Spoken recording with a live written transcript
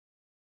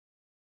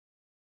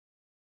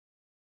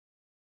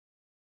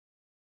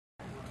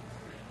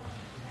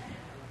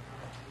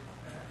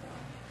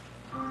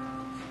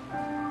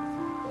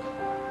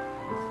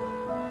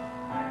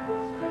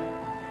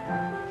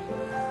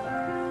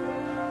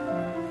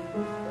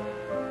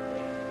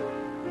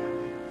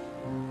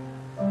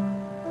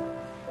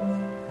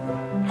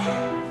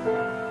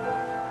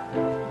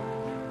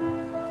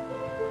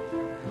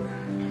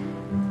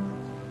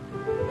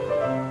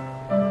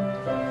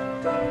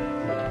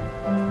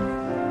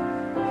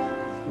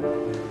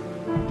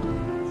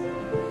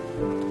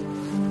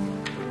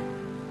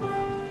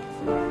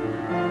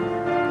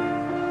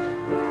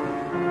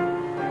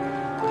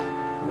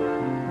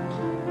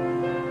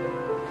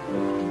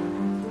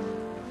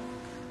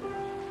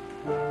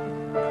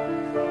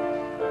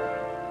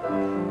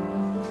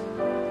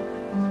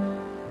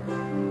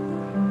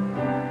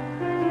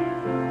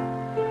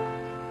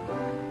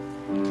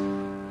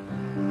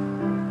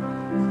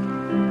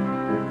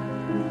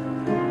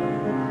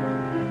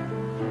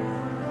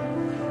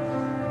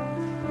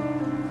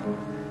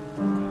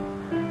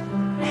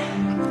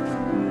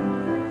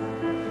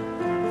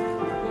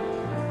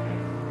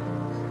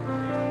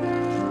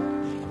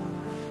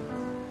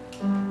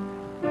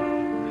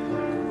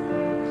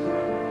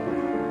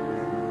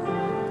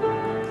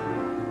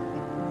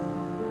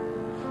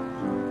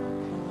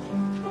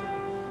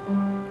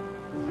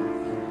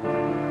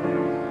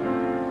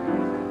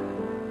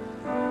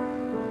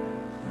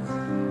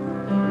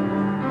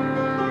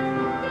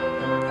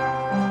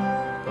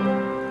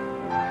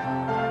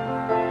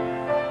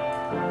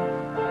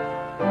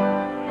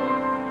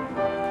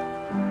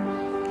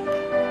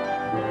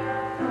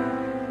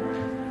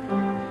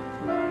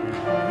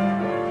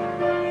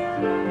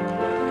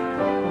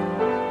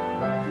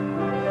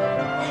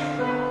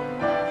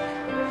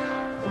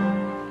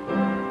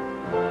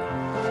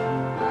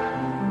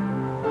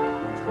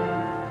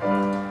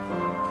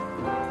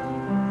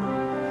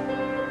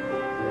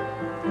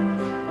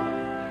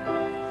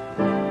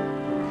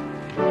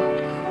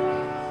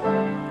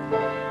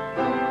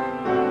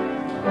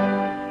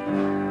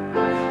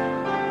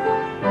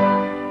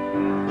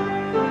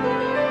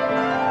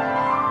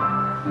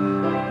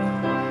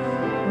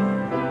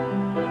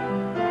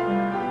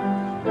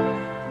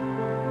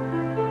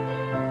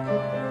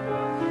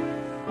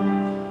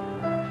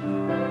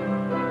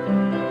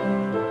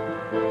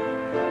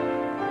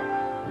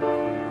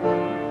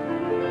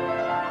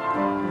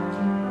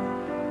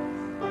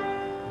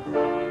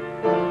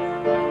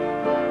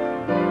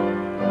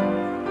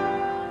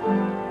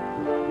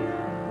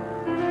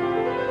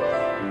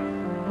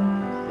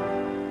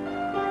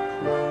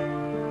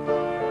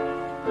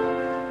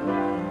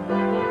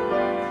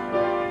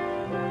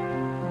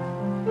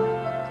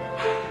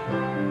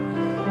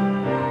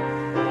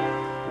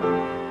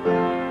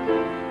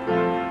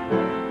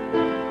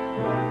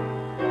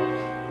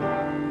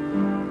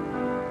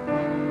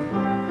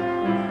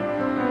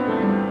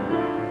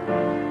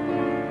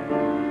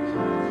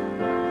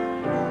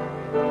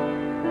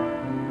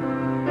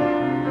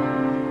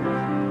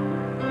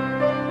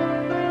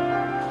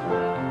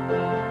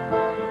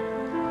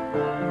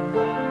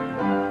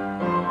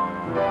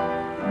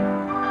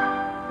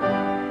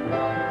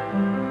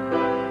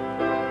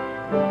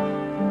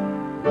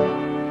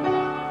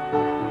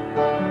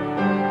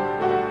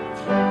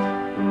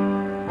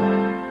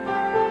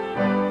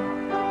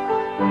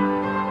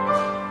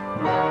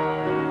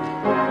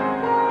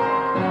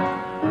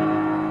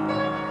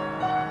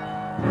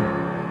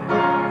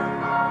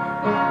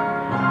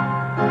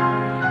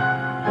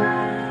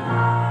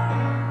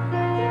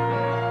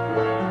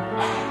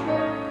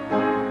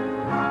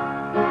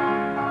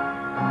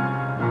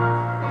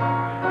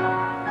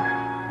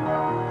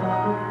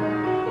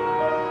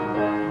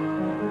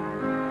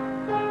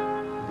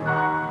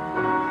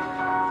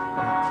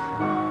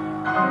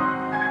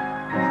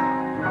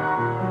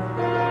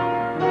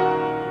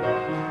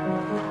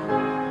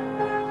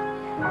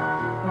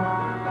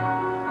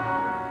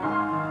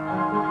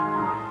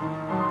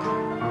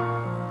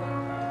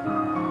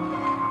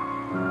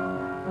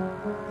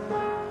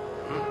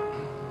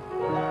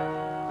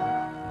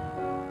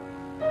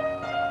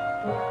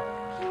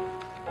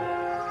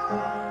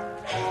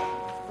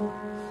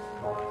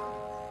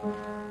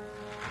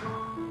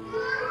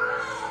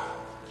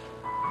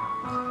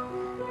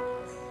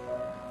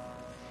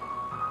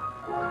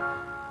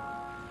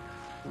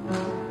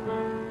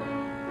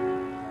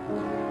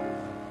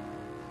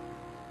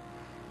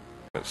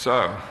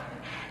So,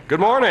 good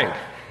morning,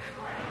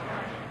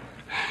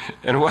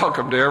 and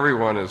welcome to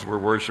everyone as we're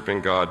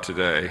worshiping God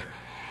today.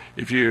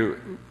 If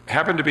you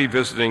happen to be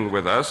visiting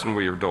with us, and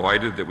we are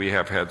delighted that we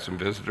have had some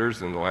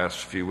visitors in the last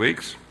few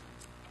weeks,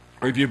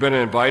 or if you've been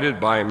invited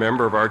by a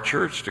member of our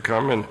church to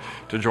come and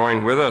to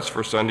join with us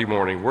for Sunday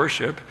morning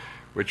worship,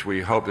 which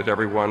we hope that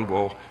everyone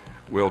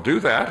will do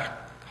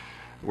that,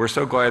 we're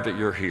so glad that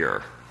you're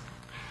here.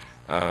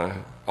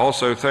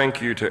 Also,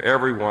 thank you to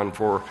everyone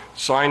for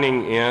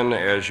signing in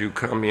as you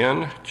come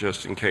in,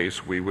 just in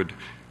case we would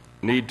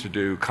need to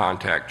do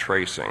contact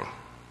tracing.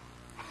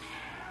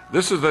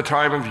 This is the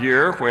time of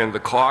year when the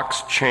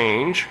clocks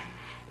change,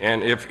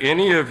 and if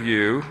any of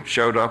you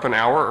showed up an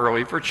hour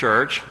early for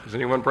church, is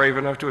anyone brave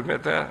enough to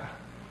admit that?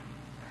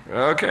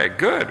 Okay,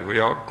 good. We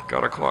all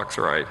got our clocks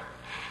right.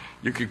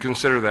 You could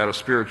consider that a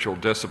spiritual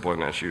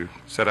discipline as you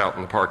sit out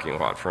in the parking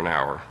lot for an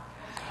hour.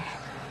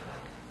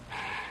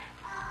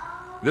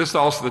 This is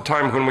also the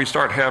time when we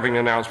start having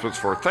announcements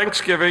for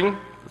Thanksgiving,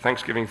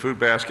 Thanksgiving food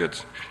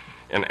baskets,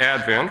 and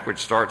Advent, which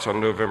starts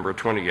on November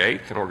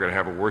 28th, and we're going to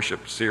have a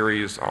worship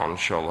series on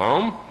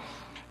Shalom,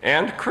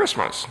 and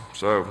Christmas.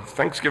 So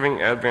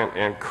Thanksgiving, Advent,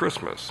 and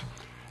Christmas.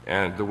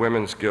 And the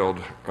Women's Guild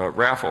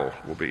raffle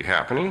will be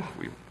happening.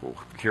 We will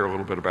hear a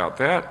little bit about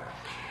that.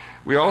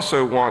 We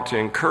also want to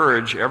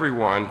encourage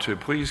everyone to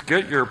please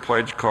get your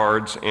pledge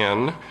cards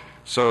in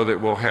so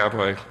that we'll have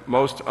a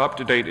most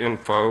up-to-date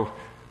info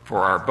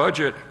for our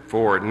budget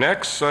for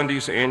next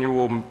Sunday's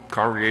annual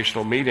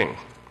congregational meeting.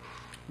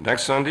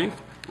 Next Sunday,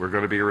 we're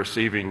going to be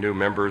receiving new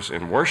members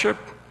in worship,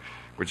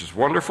 which is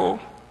wonderful.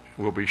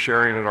 We'll be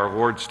sharing at our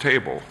Lord's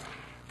table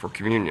for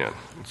communion.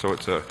 So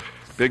it's a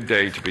big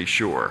day to be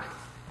sure.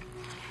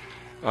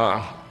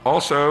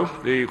 Also,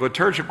 the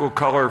liturgical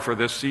color for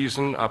this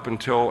season up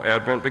until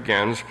Advent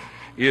begins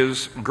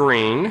is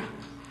green.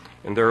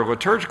 And there are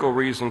liturgical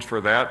reasons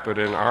for that, but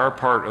in our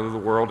part of the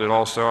world, it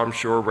also, I'm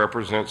sure,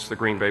 represents the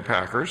Green Bay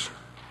Packers.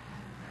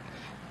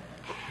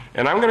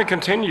 And I'm going to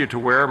continue to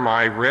wear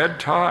my red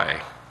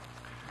tie.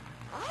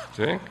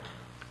 See?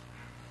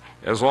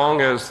 As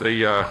long as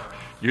the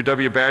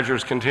UW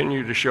Badgers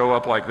continue to show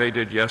up like they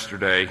did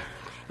yesterday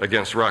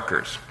against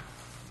Rutgers.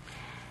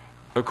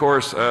 Of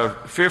course,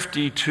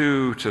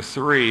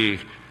 52-3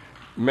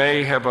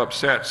 may have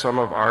upset some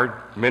of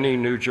our many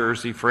New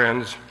Jersey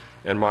friends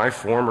and my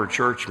former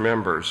church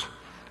members,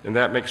 and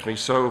that makes me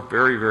so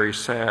very, very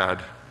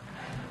sad.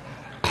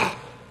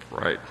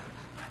 Right.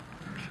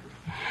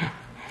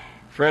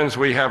 Friends,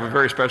 we have a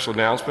very special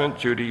announcement.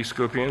 Judy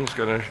Scupian is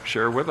going to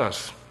share with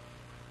us.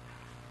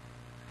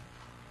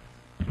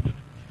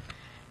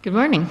 Good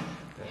morning.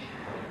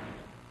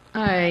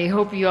 I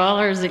hope you all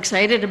are as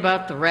excited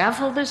about the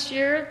raffle this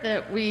year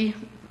that we,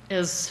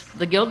 as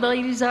the Guild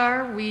ladies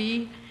are.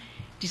 We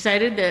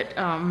decided that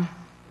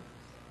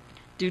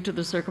due to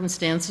the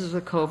circumstances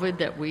of COVID,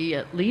 that we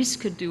at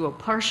least could do a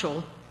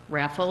partial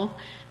raffle.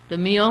 The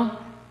meal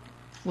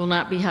will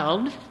not be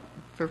held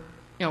for,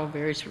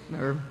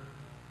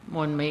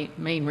 one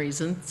main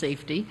reason,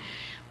 safety,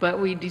 but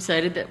we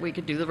decided that we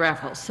could do the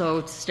raffle.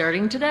 So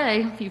starting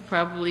today, you've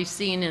probably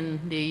seen in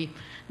the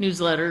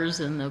newsletters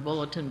and the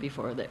bulletin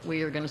before that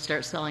we are going to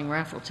start selling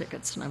raffle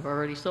tickets, and I've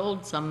already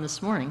sold some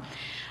this morning.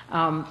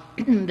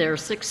 There are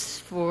 6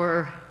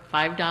 for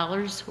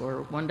 $5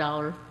 or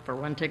 $1 for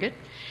one ticket.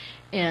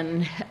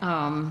 And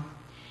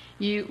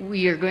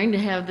we are going to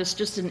have this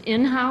just an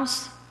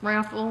in-house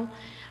raffle.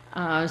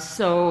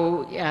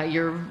 So yeah,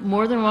 you're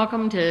more than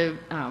welcome to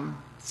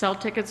sell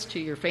tickets to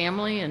your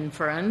family and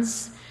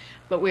friends,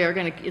 but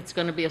it's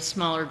going to be a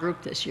smaller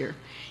group this year.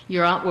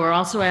 We're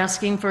also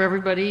asking for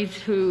everybody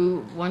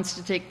who wants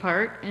to take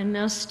part in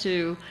this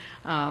to,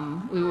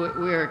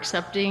 we're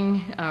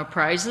accepting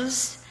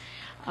prizes.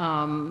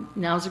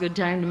 Now's a good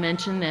time to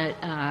mention that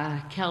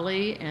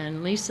Kelly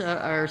and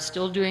Lisa are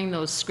still doing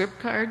those script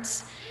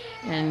cards,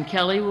 and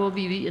Kelly will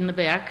be in the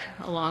back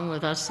along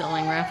with us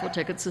selling raffle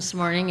tickets this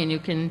morning, and you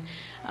can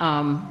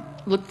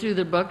look through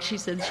the book. She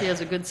said she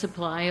has a good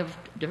supply of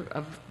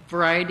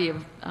variety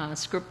of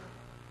script,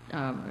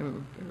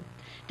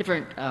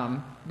 different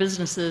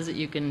businesses that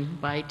you can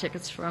buy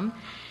tickets from,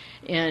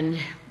 and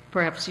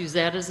perhaps use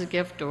that as a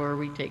gift, or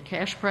we take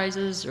cash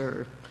prizes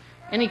or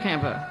any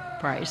kind of a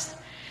prize.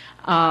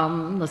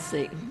 Let's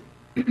see.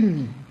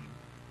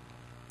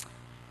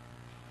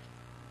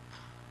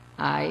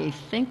 I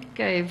think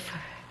I've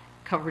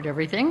covered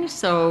everything.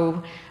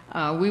 So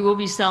we will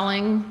be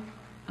selling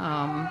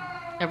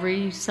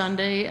every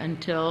Sunday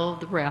until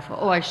the raffle.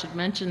 Oh, I should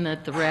mention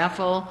that the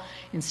raffle,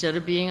 instead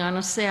of being on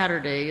a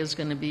Saturday, is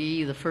going to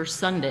be the first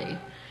Sunday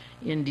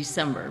in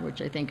December,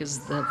 which I think is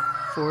the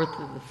 4th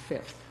or the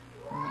 5th.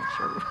 I'm not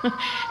sure.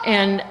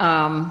 And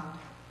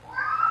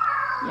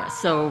yeah,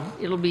 so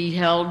it'll be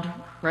held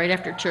right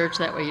after church.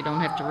 That way you don't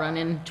have to run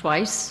in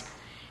twice.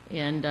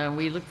 And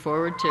we look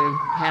forward to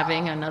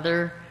having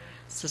another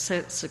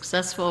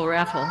successful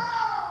raffle.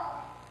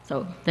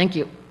 So thank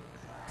you.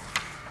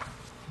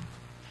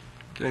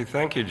 Okay,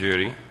 thank you,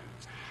 Judy.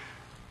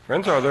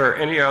 Friends, are there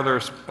any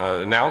other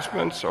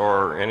announcements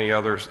or any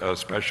other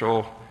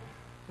special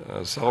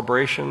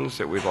celebrations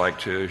that we'd like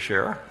to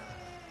share?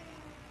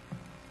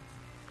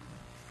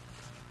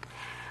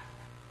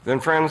 Then,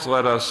 friends,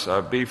 let us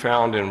be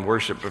found in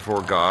worship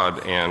before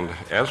God, and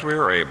as we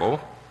are able,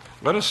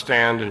 let us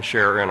stand and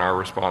share in our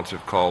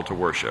responsive call to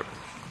worship.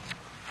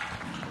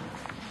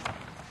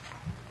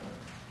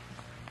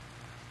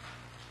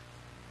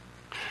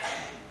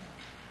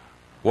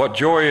 What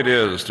joy it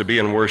is to be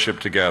in worship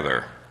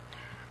together.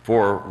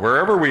 For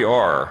wherever we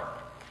are,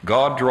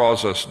 God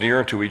draws us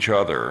near to each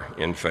other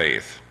in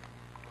faith.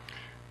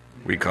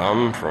 We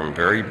come from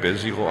very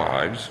busy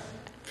lives,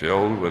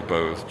 filled with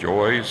both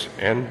joys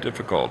and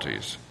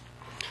difficulties.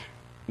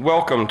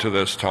 Welcome to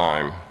this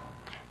time,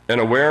 an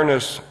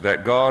awareness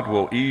that God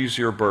will ease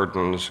your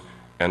burdens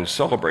and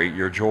celebrate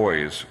your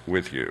joys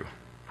with you.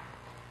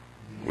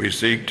 We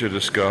seek to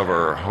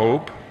discover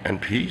hope and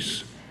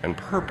peace and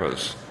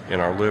purpose in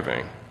our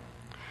living.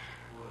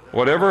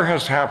 Whatever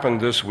has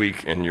happened this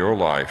week in your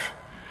life,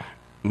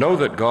 know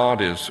that God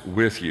is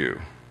with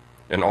you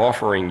and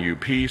offering you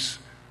peace,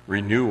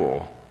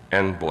 renewal,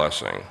 and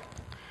blessing.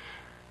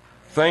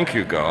 Thank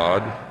you,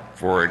 God,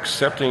 for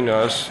accepting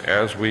us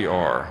as we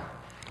are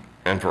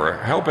and for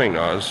helping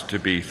us to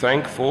be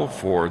thankful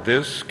for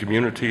this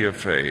community of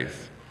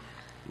faith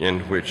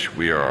in which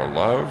we are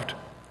loved,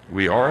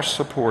 we are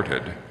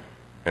supported,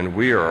 and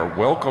we are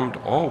welcomed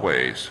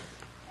always.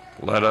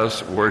 Let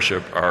us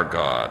worship our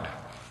God.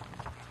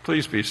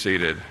 Please be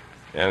seated,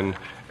 and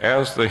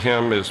as the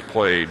hymn is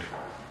played,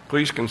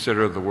 please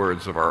consider the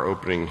words of our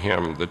opening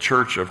hymn, The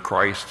Church of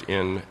Christ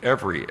in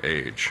Every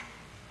Age.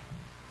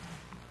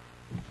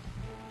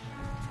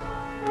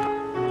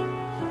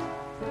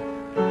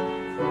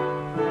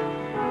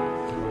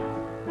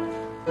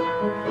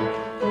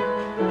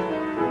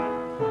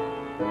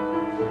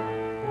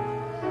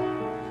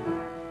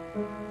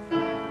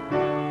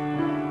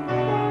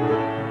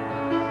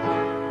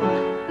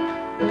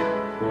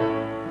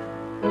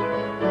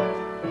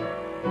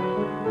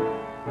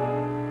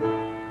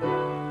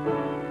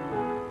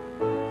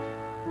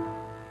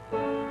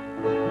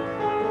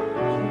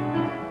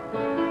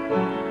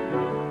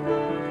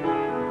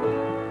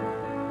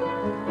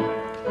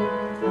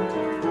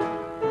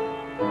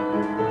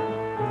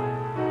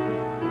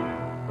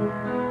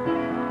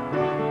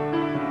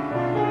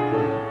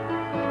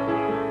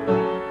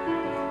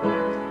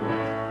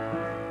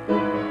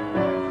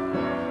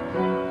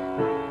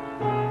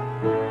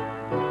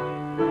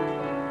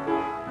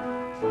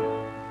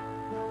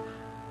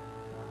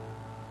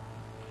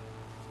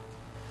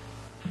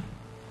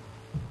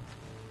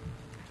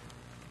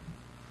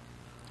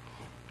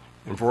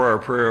 And for our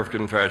prayer of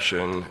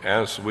confession,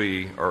 as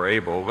we are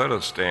able, let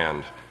us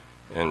stand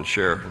and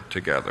share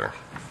together.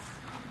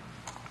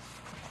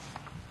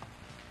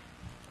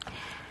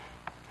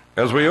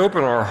 As we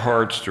open our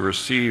hearts to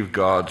receive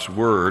God's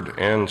word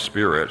and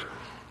spirit,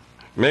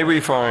 may we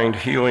find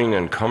healing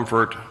and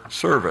comfort,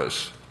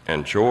 service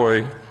and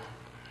joy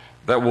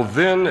that will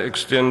then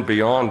extend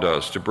beyond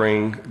us to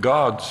bring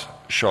God's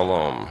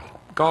shalom,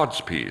 God's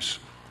peace,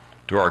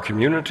 to our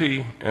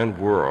community and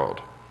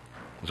world.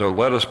 So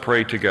let us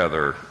pray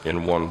together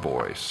in one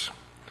voice.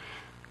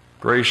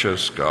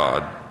 Gracious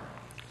God,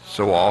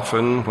 so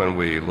often when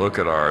we look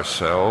at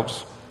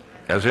ourselves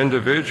as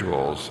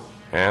individuals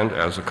and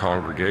as a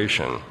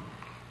congregation,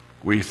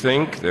 we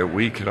think that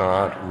we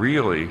cannot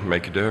really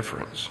make a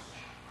difference.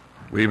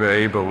 We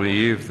may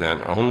believe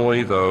that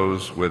only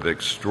those with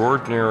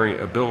extraordinary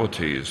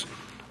abilities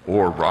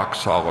or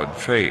rock-solid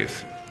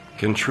faith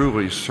can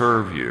truly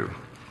serve you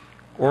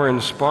or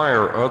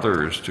inspire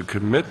others to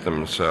commit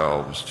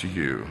themselves to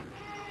you.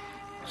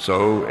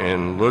 So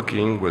in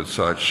looking with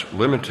such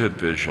limited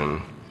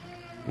vision,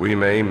 we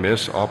may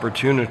miss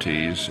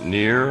opportunities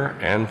near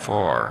and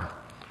far.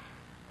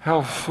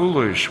 How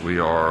foolish we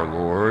are,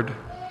 Lord,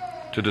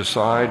 to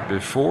decide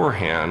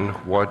beforehand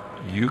what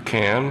you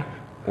can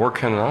or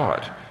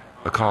cannot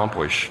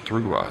accomplish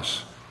through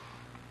us.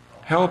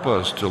 Help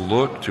us to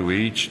look to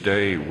each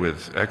day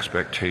with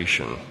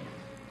expectation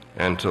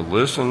and to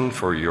listen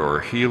for your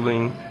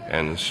healing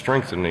and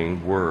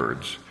strengthening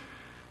words.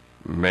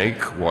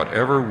 Make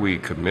whatever we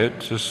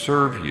commit to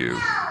serve you,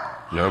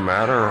 no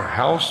matter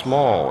how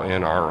small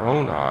in our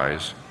own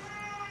eyes,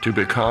 to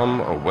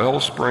become a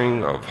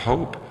wellspring of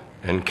hope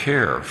and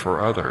care for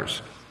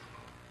others.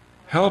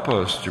 Help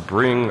us to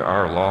bring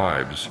our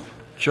lives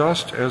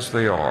just as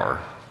they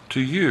are to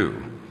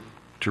you,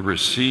 to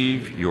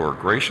receive your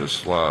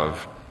gracious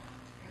love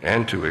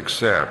and to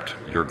accept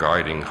your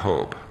guiding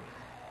hope.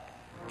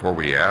 For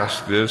we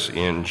ask this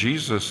in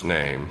Jesus'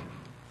 name.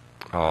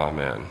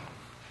 Amen.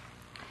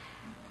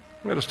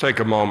 Let us take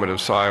a moment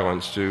of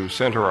silence to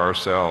center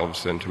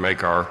ourselves and to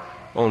make our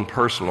own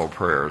personal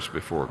prayers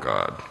before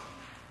God.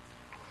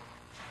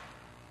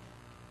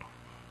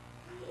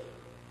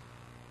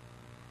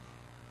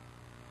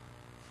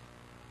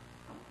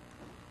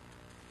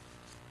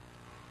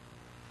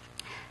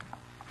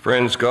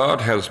 Friends, God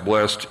has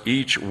blessed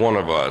each one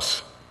of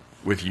us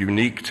with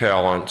unique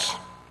talents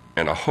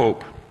and a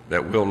hope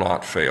that will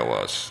not fail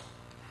us.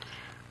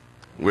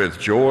 With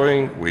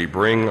joy, we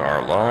bring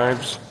our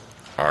lives,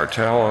 our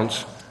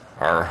talents,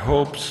 our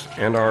hopes,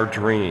 and our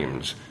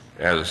dreams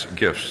as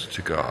gifts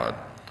to God.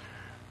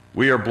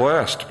 We are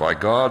blessed by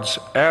God's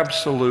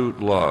absolute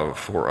love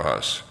for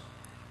us.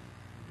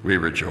 We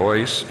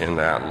rejoice in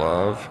that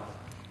love,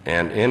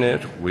 and in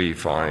it we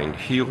find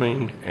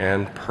healing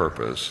and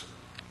purpose.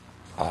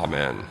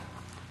 Amen.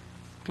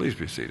 Please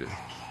be seated.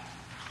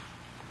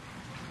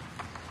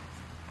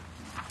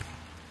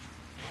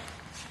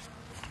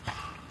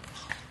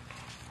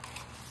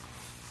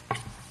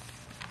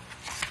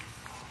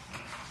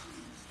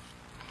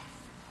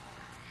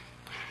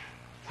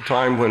 A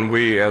time when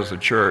we as a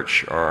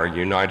church are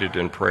united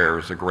in prayer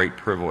is a great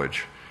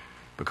privilege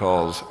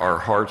because our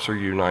hearts are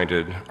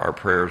united, our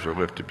prayers are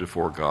lifted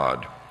before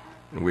God,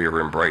 and we are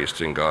embraced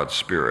in God's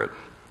Spirit.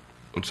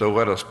 And so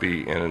let us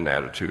be in an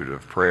attitude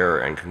of prayer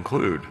and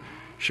conclude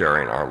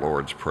sharing our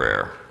Lord's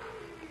Prayer.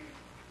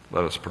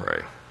 Let us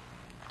pray.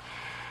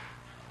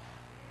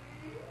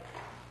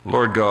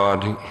 Lord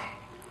God,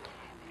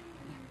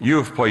 you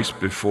have placed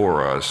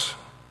before us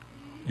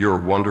your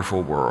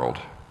wonderful world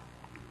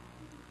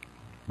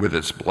with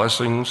its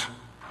blessings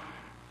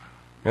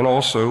and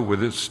also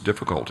with its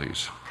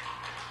difficulties.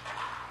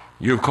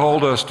 You have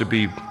called us to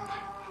be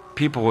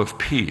people of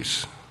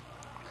peace,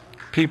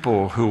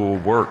 people who will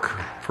work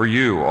for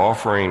you,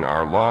 offering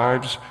our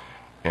lives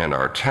and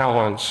our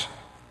talents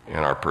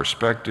and our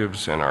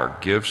perspectives and our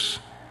gifts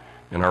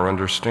and our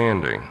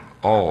understanding,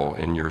 all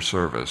in your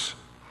service.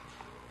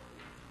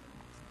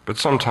 But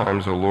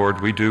sometimes, O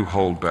Lord, we do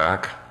hold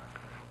back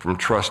from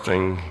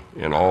trusting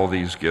in all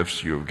these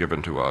gifts you have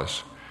given to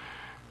us.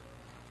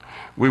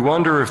 We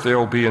wonder if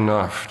they'll be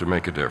enough to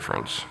make a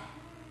difference.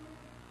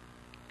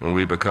 And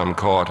we become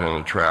caught in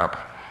a trap,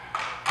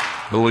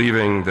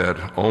 believing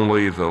that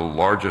only the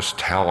largest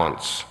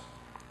talents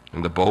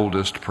and the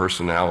boldest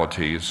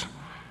personalities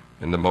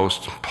and the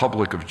most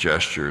public of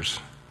gestures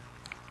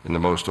and the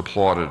most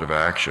applauded of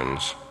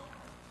actions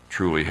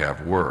truly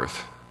have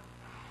worth.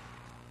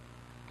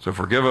 So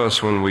forgive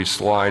us when we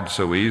slide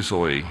so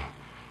easily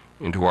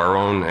into our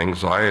own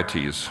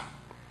anxieties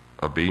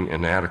of being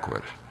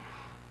inadequate.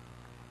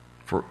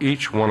 For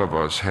each one of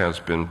us has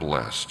been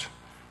blessed.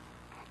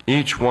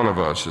 Each one of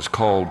us is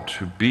called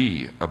to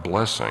be a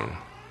blessing.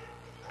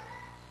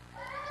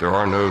 There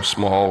are no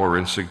small or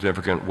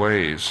insignificant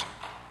ways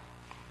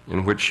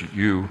in which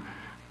you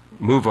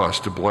move us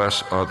to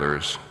bless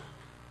others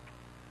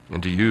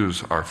and to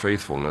use our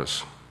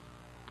faithfulness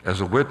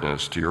as a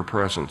witness to your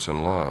presence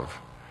and love.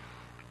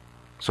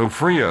 So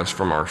free us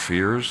from our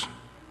fears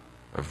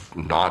of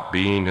not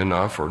being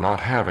enough or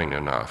not having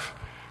enough,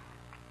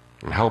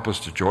 and help us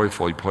to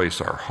joyfully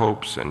place our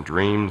hopes and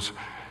dreams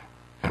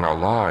and our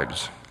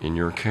lives in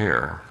your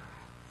care.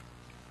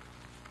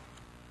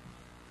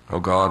 Oh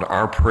God,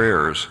 our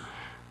prayers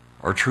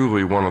are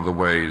truly one of the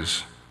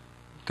ways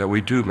that we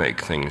do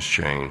make things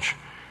change.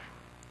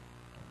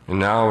 And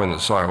now, in the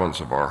silence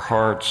of our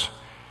hearts,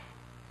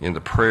 in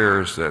the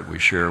prayers that we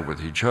share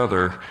with each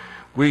other,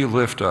 we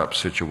lift up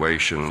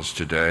situations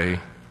today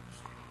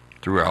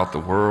throughout the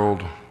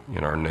world,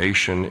 in our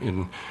nation,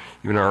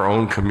 in our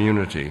own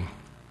community,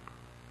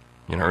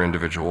 in our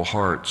individual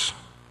hearts,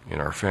 in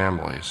our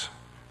families,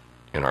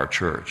 in our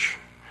church.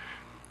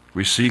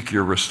 We seek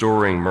your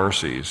restoring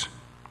mercies.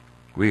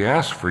 We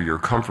ask for your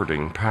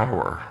comforting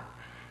power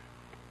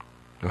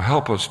to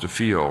help us to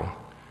feel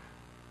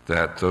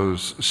that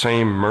those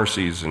same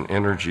mercies and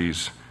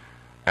energies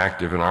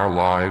active in our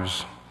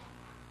lives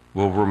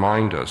will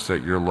remind us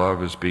that your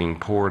love is being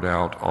poured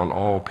out on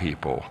all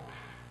people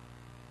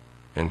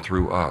and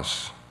through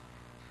us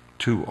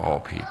to all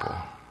people.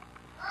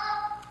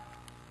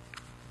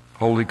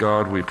 Holy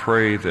God, we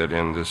pray that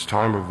in this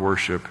time of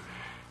worship,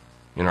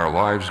 in our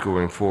lives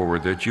going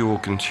forward, that you will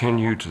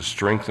continue to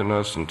strengthen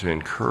us and to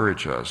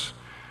encourage us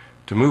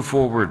to move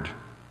forward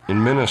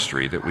in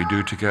ministry that we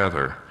do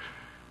together,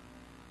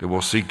 that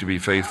we'll seek to be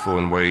faithful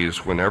in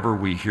ways whenever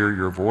we hear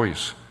your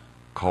voice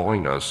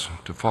calling us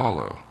to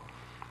follow.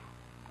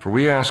 For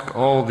we ask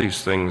all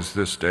these things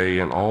this day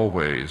and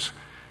always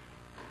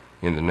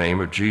in the name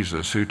of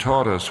Jesus, who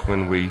taught us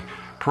when we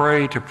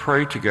pray to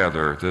pray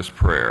together this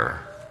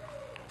prayer.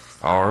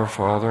 Our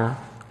Father,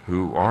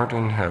 who art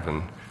in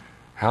heaven,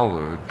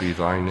 hallowed be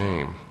thy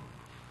name.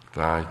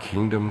 Thy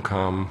kingdom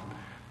come,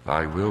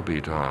 thy will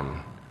be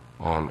done,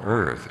 on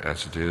earth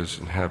as it is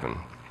in heaven.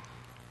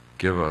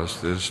 Give us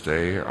this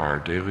day our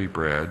daily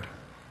bread,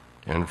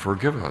 and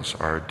forgive us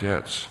our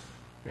debts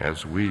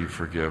as we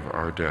forgive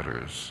our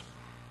debtors.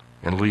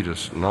 And lead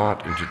us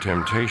not into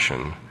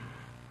temptation,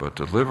 but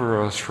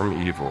deliver us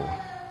from evil.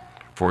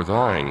 For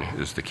thine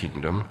is the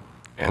kingdom,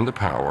 and the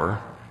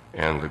power,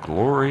 and the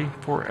glory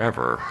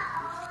forever.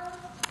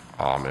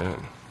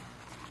 Amen.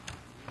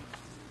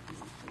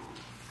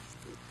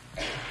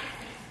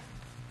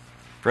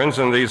 Friends,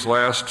 in these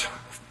last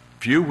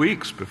few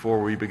weeks before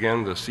we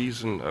begin the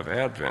season of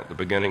Advent, the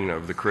beginning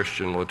of the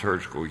Christian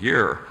liturgical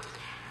year,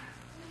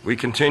 we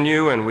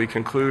continue and we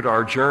conclude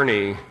our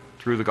journey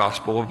through the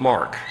Gospel of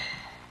Mark.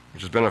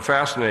 which has been a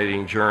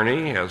fascinating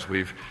journey as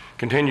we've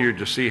continued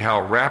to see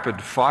how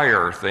rapid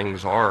fire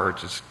things are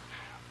just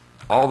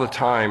all the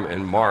time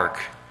in Mark.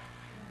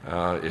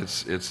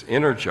 It's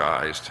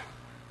energized.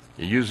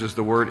 He uses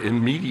the word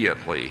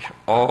immediately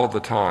all the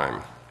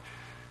time.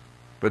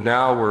 But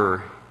now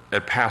we're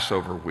at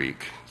Passover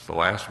week. It's the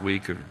last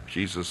week of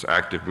Jesus'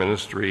 active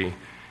ministry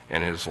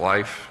and his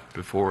life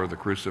before the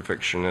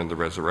crucifixion and the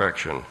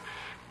resurrection.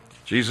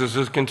 Jesus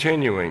is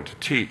continuing to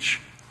teach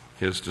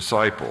his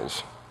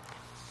disciples.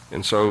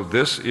 And so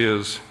this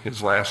is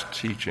his last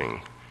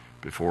teaching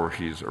before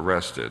he's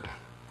arrested.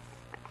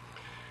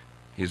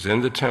 He's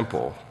in the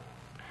temple.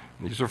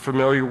 These are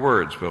familiar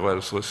words, but let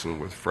us listen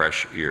with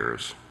fresh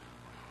ears.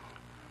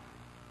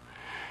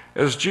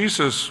 As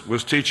Jesus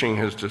was teaching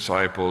his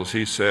disciples,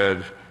 he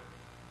said,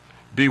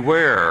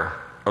 "Beware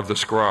of the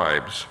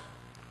scribes,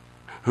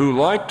 who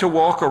like to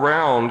walk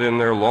around in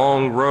their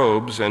long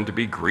robes and to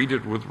be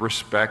greeted with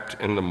respect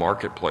in the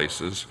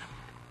marketplaces,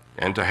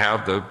 and to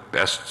have the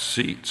best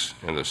seats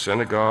in the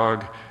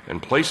synagogue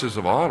and places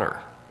of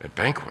honor at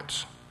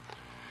banquets.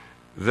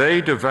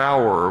 They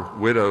devour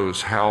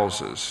widows'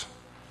 houses,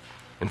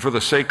 and for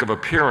the sake of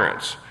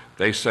appearance,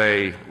 they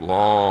say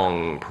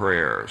long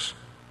prayers.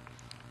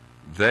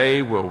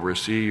 They will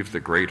receive the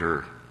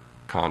greater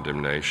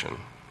condemnation."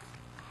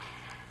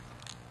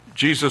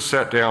 Jesus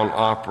sat down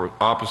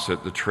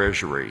opposite the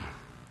treasury,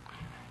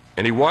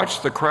 and he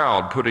watched the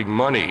crowd putting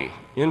money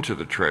into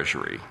the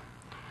treasury.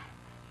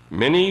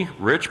 Many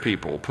rich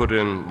people put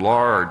in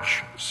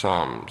large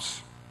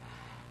sums.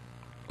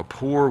 A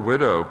poor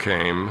widow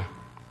came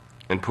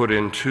and put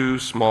in 2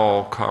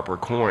 small copper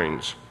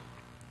coins,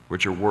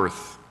 which are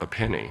worth a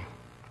penny.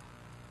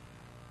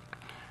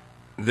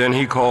 Then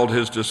he called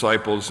his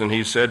disciples and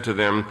he said to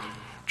them,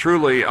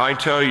 "Truly, I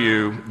tell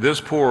you,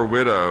 this poor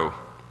widow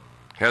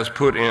has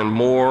put in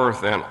more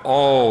than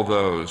all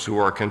those who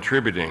are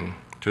contributing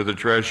to the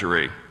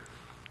treasury.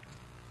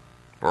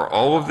 For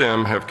all of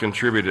them have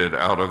contributed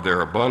out of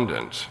their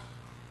abundance.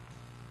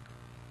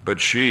 But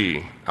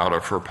she, out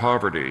of her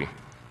poverty,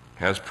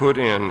 has put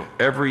in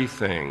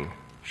everything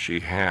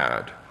she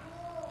had,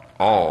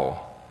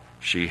 all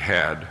she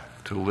had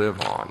to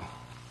live on."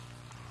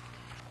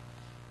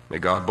 May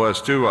God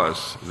bless to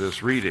us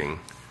this reading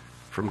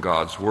from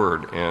God's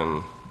Word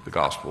in the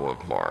Gospel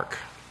of Mark.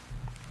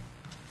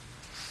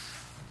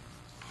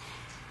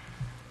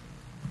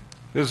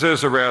 This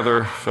is a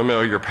rather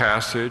familiar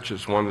passage.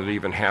 It's one that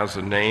even has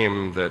a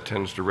name that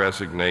tends to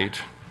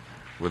resonate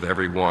with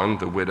everyone,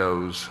 the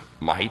widow's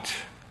mite.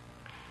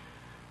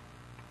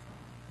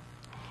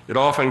 It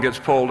often gets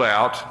pulled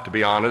out, to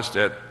be honest,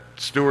 at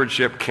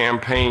stewardship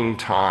campaign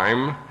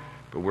time,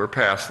 but we're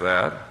past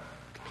that.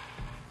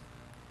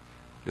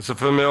 It's a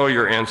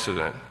familiar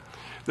incident.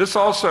 This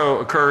also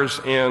occurs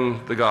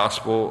in the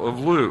Gospel of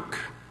Luke,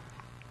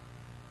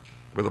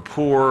 with a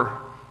poor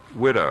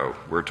widow,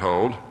 we're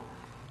told,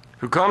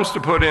 who comes to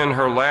put in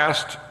her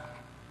last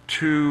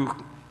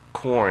 2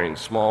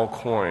 coins, small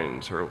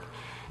coins,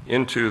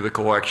 into the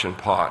collection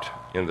pot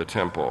in the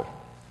temple.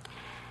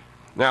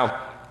 Now,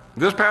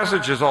 this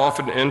passage is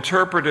often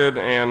interpreted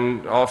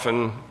and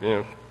often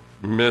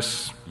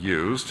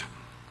misused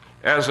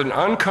as an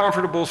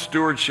uncomfortable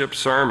stewardship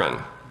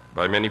sermon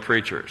by many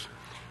preachers,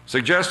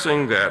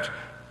 suggesting that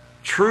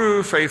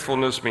true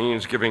faithfulness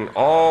means giving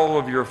all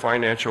of your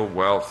financial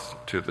wealth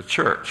to the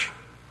church.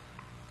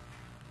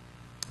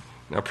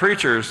 Now,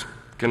 preachers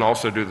can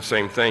also do the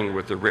same thing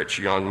with the rich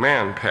young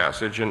man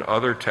passage and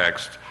other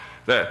texts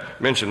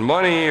that mention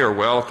money or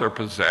wealth or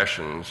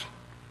possessions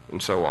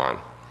and so on.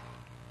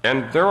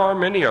 And there are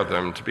many of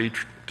them, to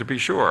be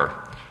sure.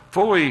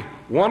 Fully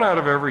 1 out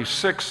of every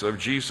 6 of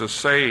Jesus'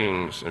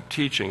 sayings and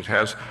teachings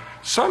has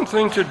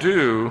something to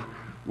do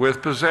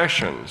with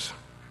possessions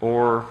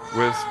or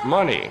with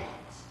money.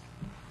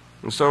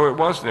 And so it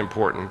was an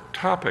important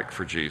topic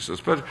for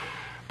Jesus. But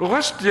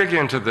let's dig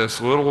into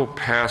this little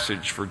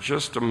passage for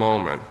just a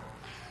moment.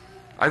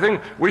 I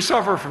think we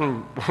suffer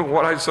from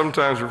what I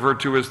sometimes refer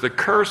to as the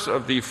curse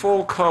of the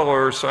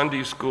full-color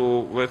Sunday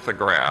school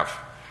lithograph.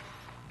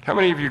 How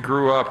many of you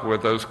grew up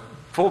with those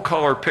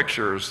full-color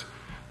pictures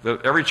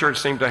that every church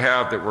seemed to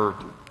have that were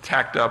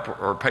tacked up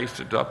or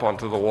pasted up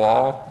onto the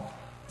wall?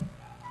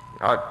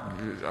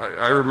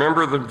 I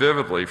remember them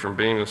vividly from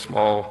being a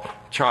small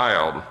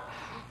child.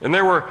 And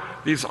there were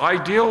these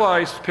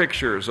idealized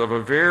pictures of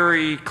a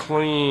very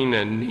clean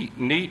and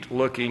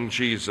neat-looking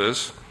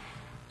Jesus,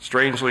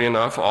 strangely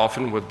enough,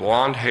 often with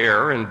blonde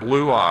hair and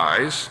blue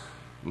eyes,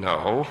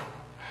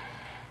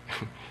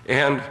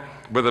 and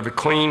with a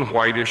clean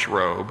whitish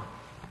robe.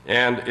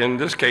 And in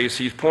this case,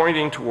 he's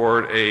pointing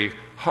toward a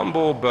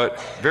humble but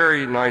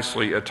very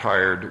nicely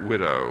attired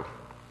widow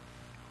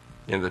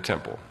in the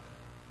temple.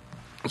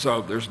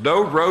 So there's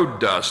no road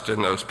dust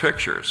in those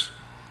pictures.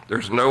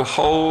 There's no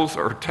holes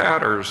or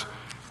tatters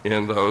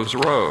in those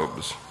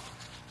robes.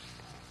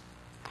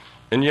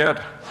 And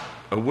yet,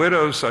 a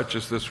widow such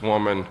as this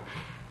woman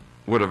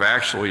would have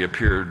actually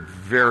appeared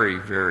very,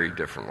 very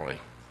differently.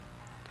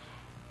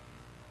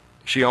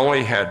 She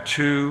only had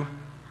 2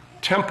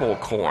 temple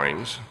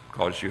coins,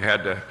 because you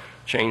had to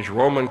change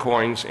Roman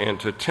coins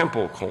into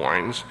temple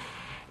coins.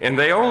 And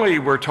they only,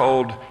 we're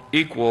told,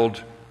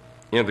 equaled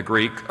in the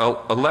Greek a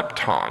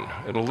lepton.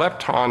 And a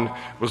lepton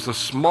was the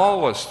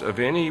smallest of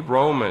any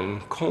Roman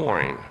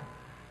coin.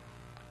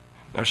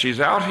 Now she's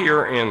out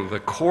here in the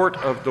court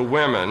of the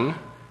women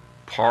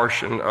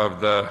portion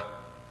of the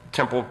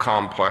temple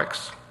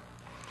complex,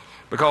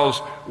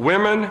 because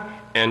women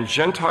and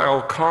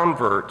Gentile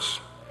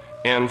converts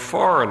and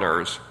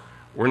foreigners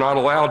were not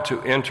allowed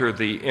to enter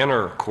the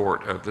inner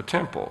court of the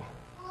temple.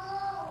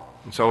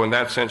 And so in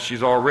that sense,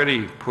 she's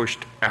already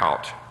pushed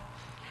out.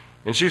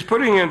 And she's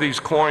putting in these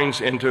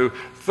coins into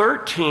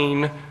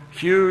 13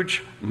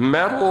 huge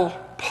metal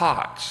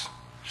pots,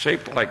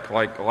 shaped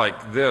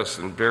like this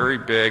and very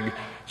big,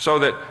 so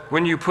that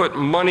when you put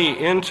money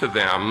into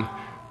them,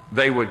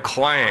 they would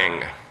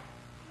clang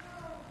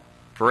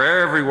for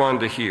everyone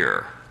to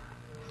hear.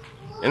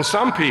 And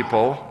some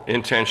people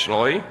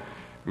intentionally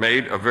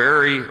made a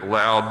very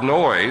loud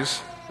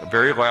noise, a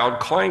very loud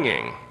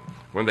clanging,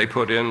 when they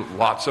put in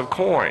lots of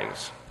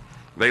coins.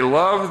 They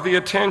loved the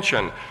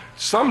attention.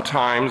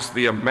 Sometimes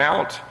the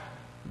amount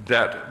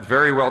that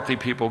very wealthy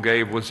people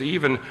gave was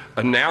even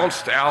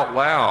announced out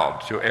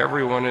loud to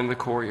everyone in the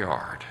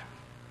courtyard.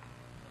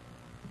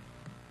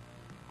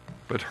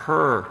 But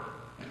her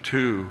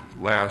 2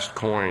 last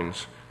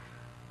coins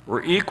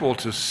were equal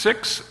to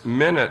 6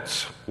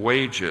 minutes'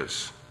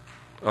 wages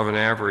of an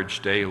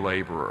average day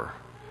laborer.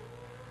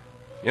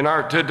 In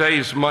our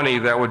today's money,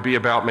 that would be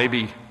about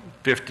maybe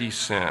 50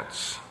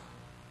 cents.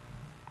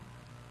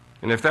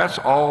 And if that's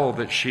all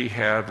that she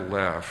had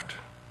left,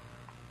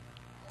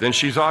 then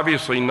she's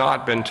obviously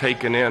not been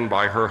taken in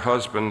by her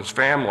husband's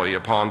family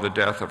upon the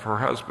death of her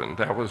husband.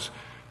 That was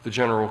the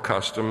general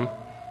custom,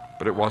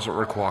 but it wasn't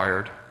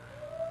required.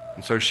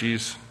 And so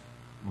she's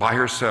by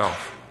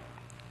herself.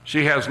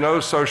 She has no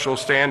social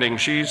standing.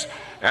 She's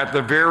at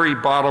the very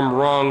bottom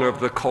rung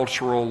of the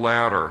cultural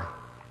ladder.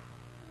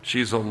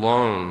 She's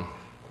alone,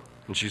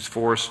 and she's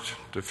forced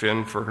to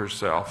fend for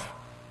herself.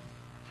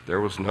 There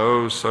was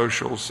no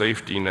social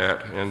safety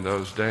net in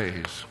those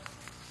days.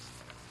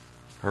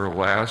 Her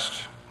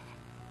last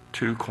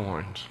 2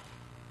 coins.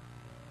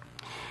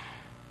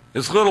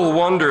 It's little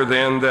wonder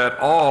then that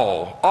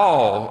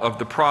all of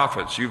the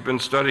prophets, you've been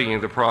studying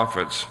the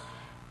prophets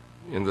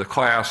in the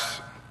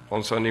class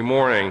on Sunday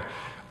morning,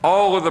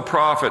 all of the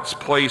prophets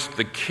placed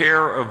the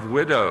care of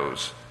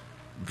widows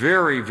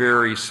very,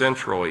 very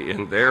centrally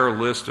in their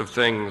list of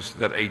things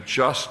that a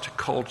just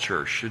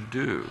culture should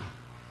do.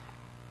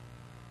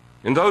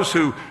 And those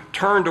who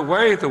turned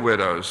away the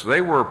widows, they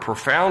were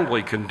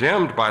profoundly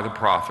condemned by the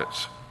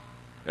prophets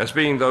as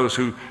being those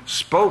who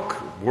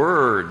spoke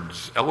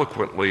words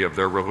eloquently of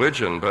their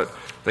religion, but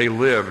they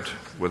lived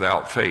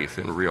without faith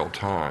in real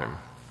time.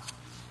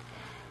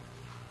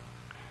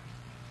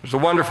 There's a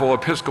wonderful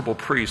Episcopal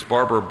priest,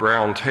 Barbara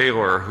Brown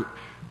Taylor, who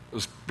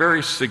was a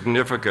very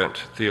significant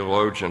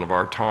theologian of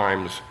our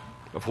times,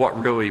 of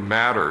what really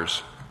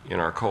matters in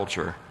our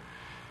culture.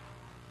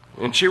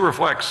 And she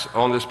reflects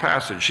on this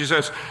passage. She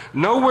says,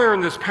 nowhere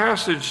in this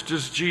passage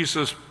does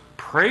Jesus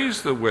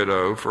praise the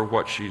widow for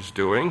what she's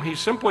doing. He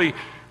simply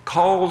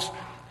calls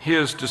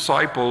his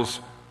disciples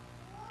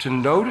to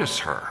notice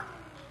her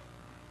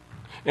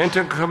and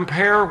to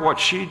compare what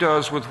she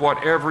does with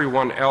what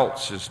everyone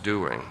else is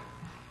doing.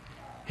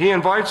 He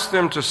invites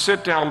them to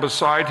sit down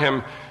beside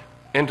him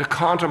and to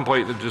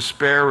contemplate the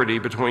disparity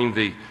between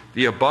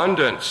the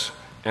abundance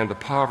and the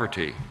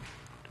poverty,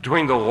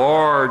 between the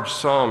large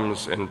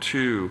sums and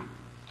 2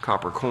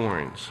 copper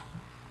coins,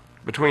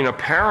 between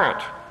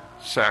apparent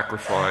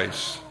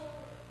sacrifice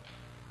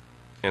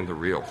and the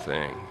real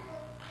thing.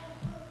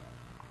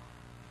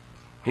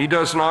 He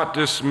does not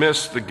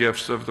dismiss the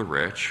gifts of the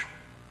rich.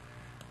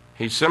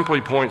 He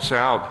simply points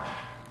out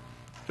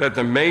that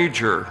the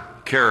major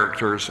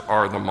characters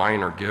are the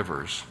minor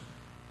givers,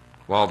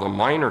 while the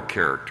minor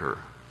character,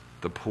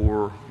 the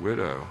poor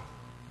widow,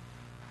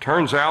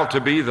 turns out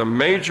to be the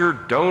major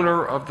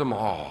donor of them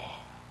all.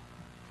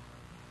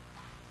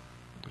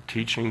 The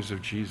teachings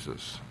of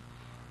Jesus,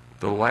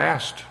 the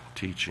last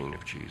teaching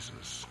of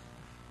Jesus.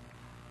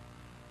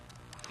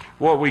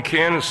 What we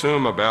can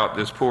assume about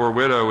this poor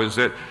widow is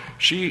that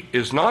she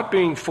is not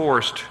being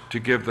forced to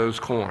give those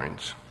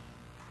coins,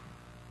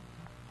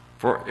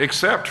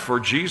 except for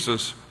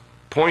Jesus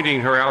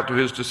pointing her out to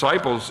his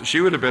disciples.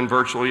 She would have been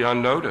virtually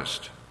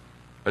unnoticed,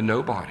 a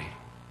nobody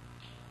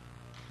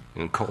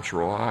in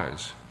cultural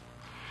eyes.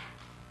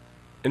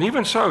 And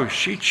even so,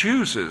 she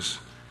chooses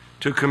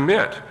to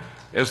commit,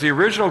 as the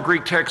original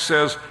Greek text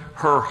says,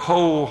 her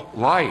whole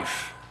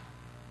life.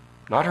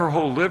 Not her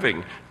whole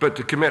living, but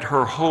to commit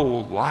her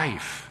whole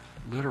life,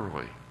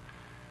 literally.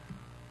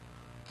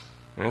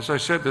 And as I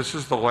said, this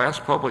is the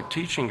last public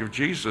teaching of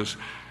Jesus,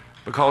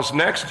 because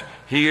next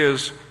he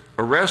is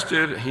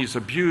arrested, he's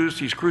abused,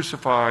 he's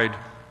crucified,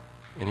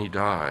 and he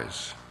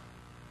dies.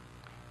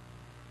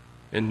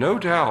 And no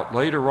doubt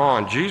later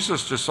on,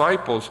 Jesus'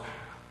 disciples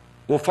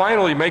will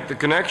finally make the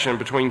connection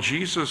between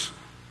Jesus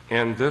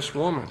and this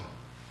woman,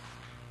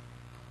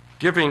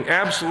 giving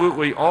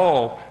absolutely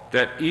all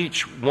that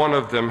each one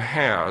of them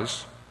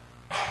has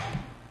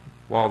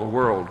while the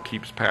world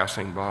keeps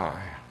passing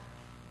by.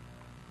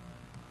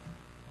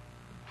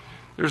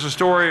 There's a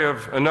story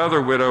of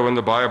another widow in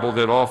the Bible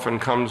that often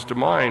comes to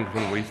mind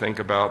when we think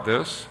about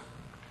this.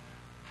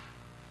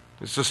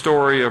 It's the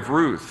story of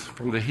Ruth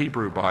from the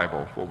Hebrew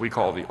Bible, what we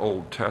call the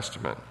Old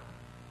Testament.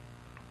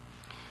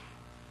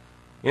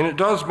 And it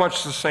does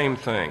much the same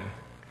thing.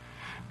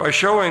 By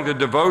showing the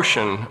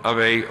devotion of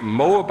a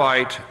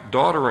Moabite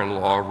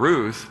daughter-in-law,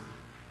 Ruth,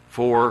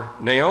 for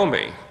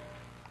Naomi,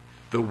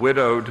 the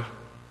widowed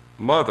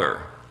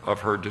mother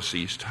of her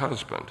deceased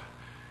husband.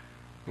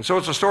 And so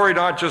it's a story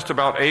not just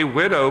about a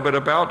widow, but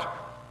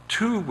about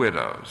two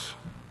widows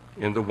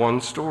in the one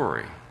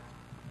story.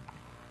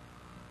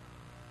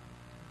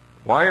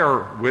 Why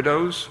are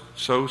widows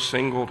so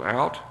singled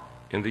out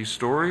in these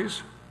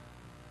stories?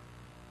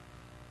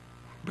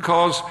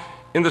 Because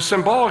in the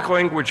symbolic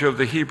language of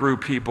the Hebrew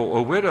people,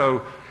 a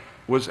widow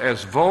was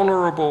as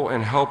vulnerable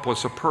and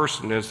helpless a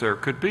person as there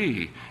could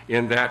be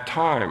in that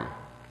time,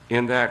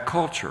 in that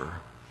culture.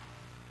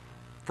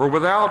 For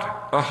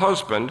without a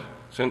husband,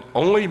 since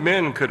only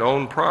men could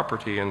own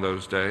property in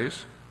those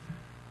days,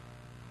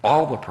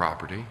 all the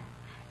property,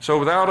 so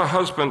without a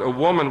husband, a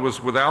woman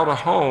was without a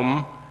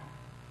home,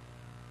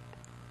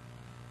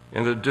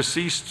 and the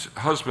deceased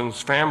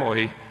husband's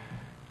family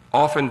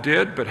often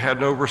did but had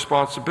no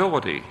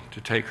responsibility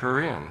to take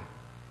her in.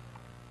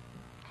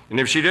 And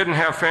if she didn't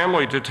have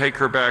family to take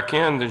her back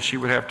in, then she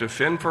would have to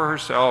fend for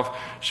herself.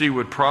 She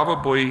would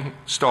probably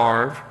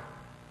starve,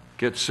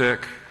 get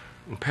sick,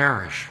 and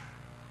perish.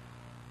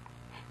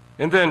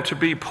 And then to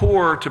be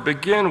poor to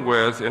begin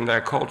with in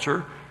that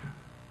culture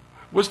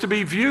was to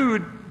be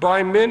viewed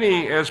by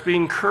many as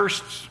being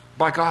cursed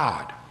by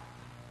God.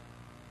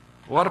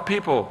 A lot of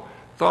people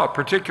thought,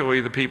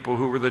 particularly the people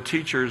who were the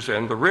teachers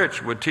and the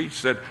rich, would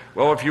teach that,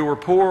 well, if you were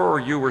poor or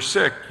you were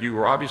sick, you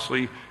were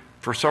obviously,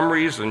 for some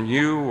reason,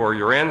 you or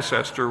your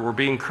ancestor were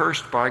being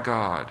cursed by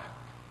God.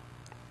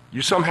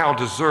 You somehow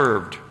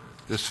deserved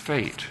this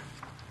fate.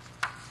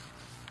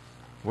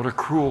 What a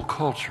cruel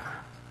culture.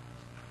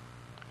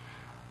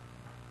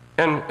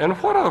 And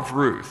what of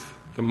Ruth,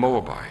 the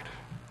Moabite?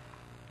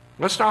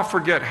 Let's not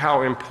forget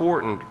how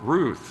important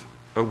Ruth,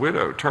 a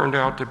widow, turned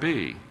out to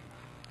be.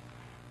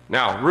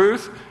 Now,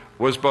 Ruth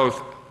was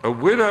both a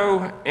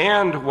widow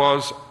and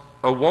was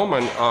a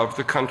woman of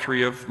the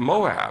country of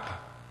Moab.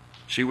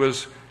 She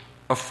was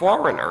a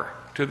foreigner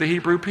to the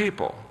Hebrew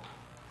people.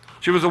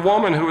 She was a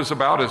woman who was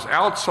about as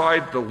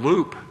outside the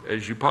loop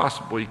as you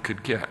possibly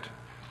could get.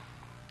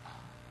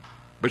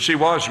 But she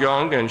was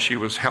young and she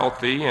was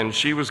healthy, and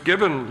she was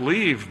given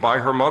leave by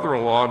her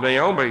mother-in-law,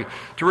 Naomi,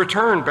 to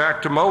return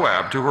back to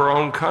Moab, to her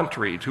own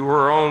country, to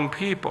her own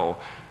people,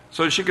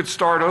 so she could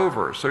start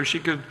over, so she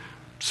could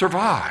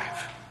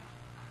survive.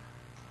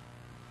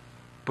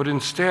 But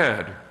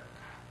instead,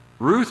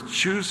 Ruth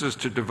chooses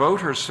to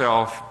devote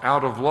herself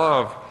out of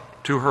love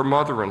to her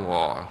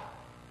mother-in-law,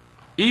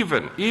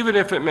 even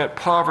if it meant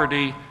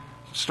poverty,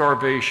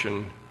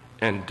 starvation,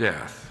 and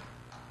death.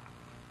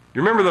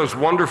 You remember those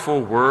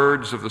wonderful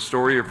words of the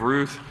story of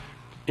Ruth?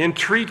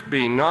 Entreat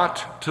me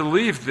not to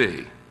leave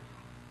thee.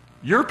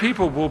 Your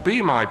people will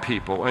be my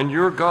people, and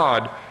your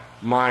God,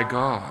 my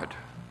God.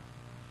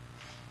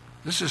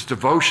 This is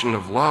devotion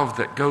of love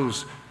that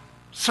goes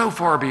so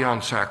far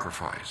beyond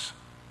sacrifice,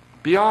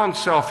 beyond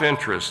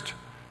self-interest,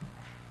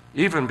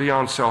 even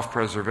beyond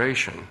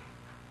self-preservation.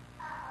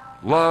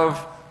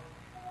 Love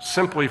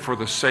simply for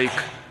the sake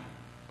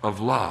of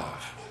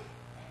love.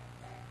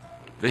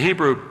 The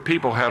Hebrew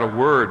people had a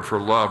word for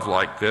love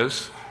like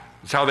this.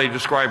 It's how they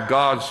described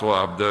God's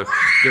love, the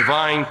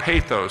divine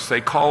pathos.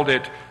 They called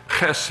it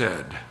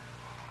chesed.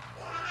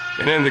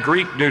 And in the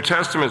Greek New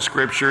Testament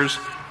scriptures,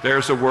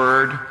 there's a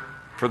word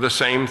for the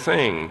same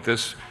thing,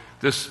 this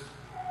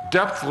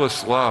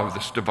depthless love,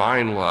 this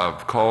divine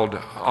love called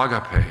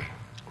agape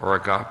or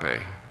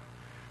agape.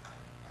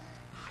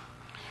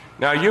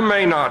 Now, you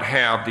may not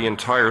have the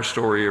entire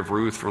story of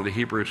Ruth from the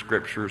Hebrew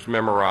scriptures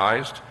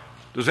memorized.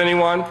 Does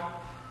anyone?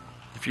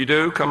 If you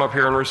do, come up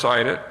here and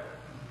recite it.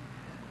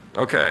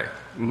 Okay,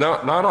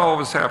 not all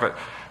of us have it.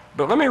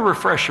 But let me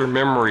refresh your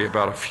memory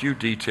about a few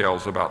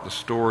details about the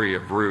story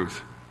of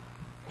Ruth.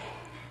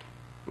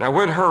 Now,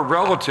 when her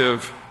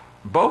relative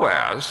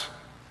Boaz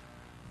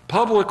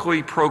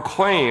publicly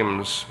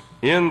proclaims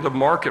in the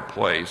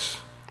marketplace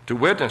to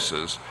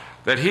witnesses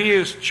that he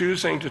is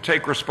choosing to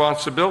take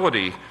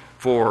responsibility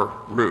for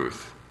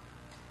Ruth,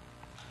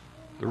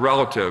 the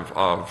relative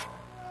of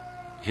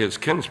his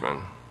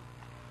kinsman,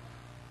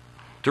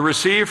 to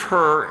receive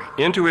her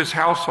into his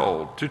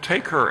household, to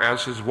take her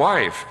as his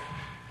wife,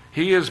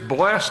 he is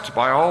blessed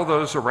by all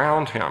those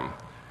around him.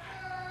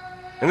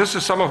 And this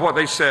is some of what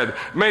they said.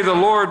 May the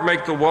Lord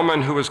make the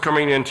woman who is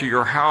coming into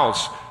your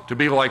house to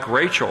be like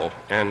Rachel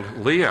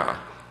and Leah,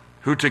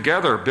 who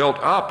together built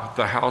up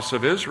the house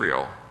of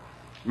Israel.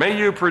 May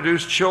you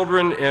produce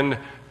children in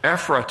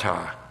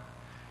Ephratah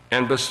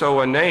and bestow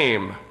a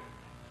name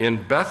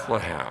in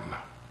Bethlehem.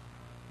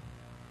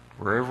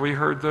 Where have we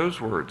heard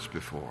those words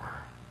before?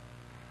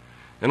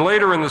 And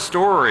later in the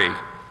story,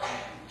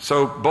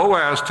 so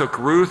Boaz took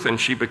Ruth and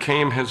she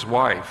became his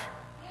wife.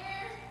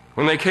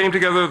 When they came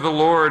together, the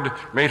Lord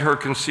made her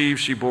conceive.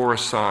 She bore a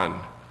son.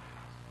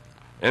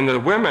 And the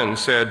women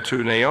said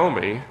to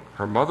Naomi,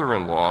 her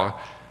mother-in-law,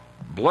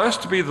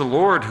 "Blessed be the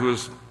Lord who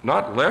has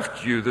not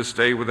left you this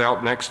day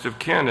without next of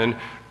kin, and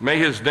may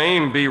his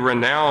name be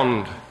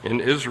renowned in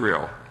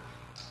Israel.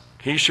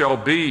 He shall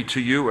be to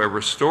you a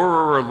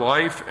restorer of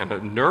life and a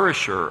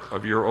nourisher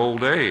of your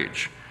old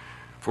age.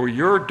 For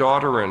your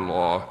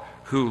daughter-in-law,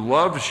 who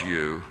loves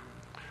you,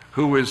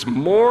 who is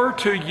more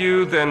to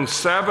you than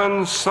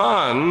 7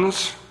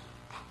 sons,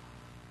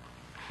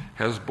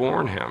 has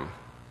borne him."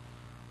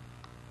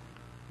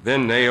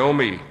 Then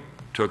Naomi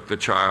took the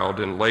child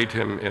and laid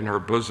him in her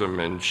bosom,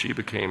 and she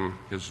became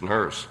his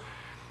nurse.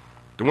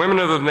 The women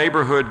of the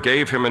neighborhood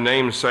gave him a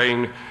name,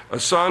 saying, "A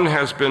son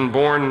has been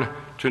born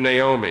to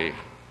Naomi."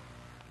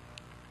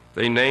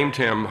 They named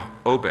him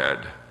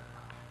Obed.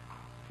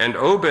 And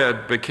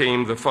Obed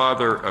became the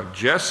father of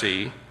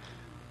Jesse,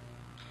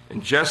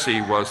 and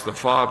Jesse was the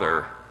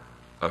father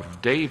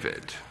of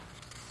David.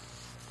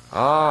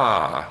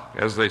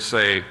 As they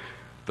say,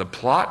 the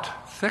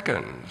plot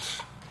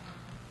thickens.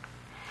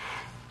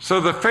 So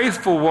the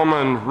faithful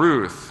woman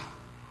Ruth,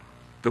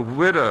 the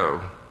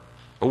widow,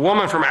 a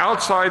woman from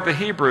outside the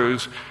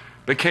Hebrews,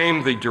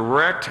 became the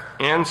direct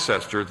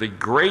ancestor, the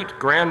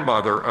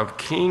great-grandmother of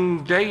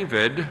King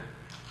David,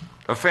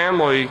 a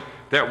family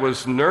that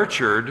was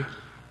nurtured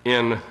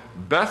in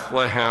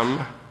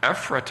Bethlehem,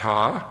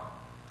 Ephratah.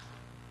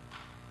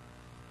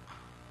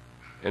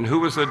 And who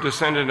was a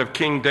descendant of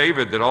King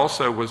David that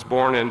also was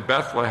born in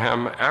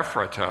Bethlehem,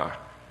 Ephratah?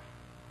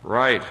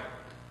 Right,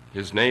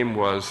 his name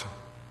was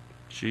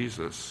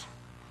Jesus.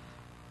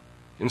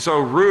 And so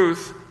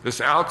Ruth, this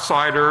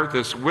outsider,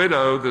 this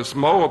widow, this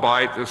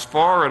Moabite, this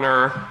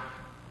foreigner,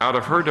 out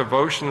of her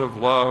devotion of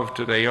love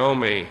to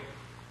Naomi,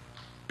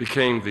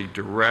 became the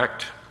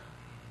direct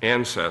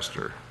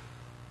ancestor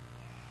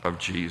of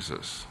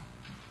Jesus.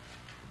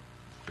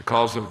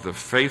 Because of the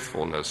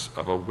faithfulness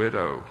of a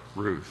widow,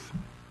 Ruth,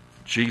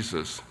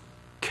 Jesus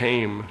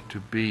came to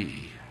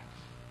be.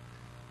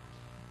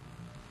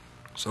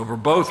 So for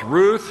both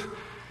Ruth,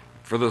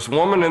 for this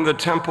woman in the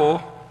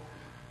temple,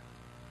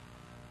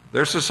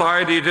 their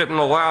society didn't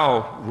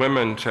allow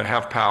women to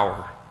have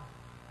power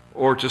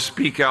or to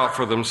speak out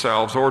for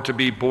themselves or to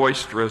be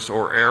boisterous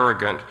or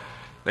arrogant.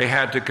 They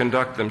had to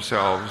conduct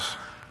themselves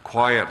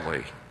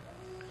quietly.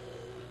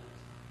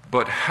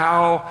 But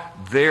how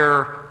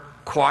their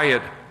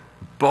quiet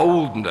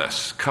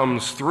boldness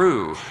comes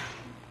through.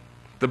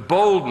 The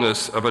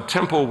boldness of a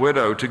temple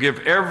widow to give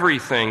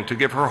everything, to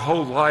give her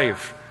whole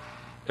life,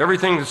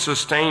 everything that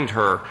sustained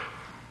her,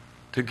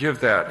 to give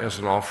that as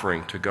an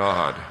offering to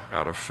God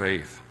out of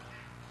faith.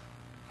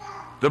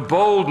 The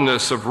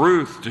boldness of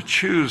Ruth to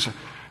choose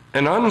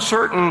an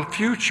uncertain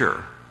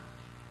future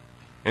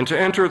and to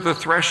enter the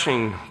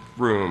threshing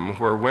room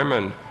where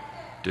women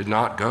did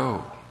not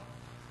go.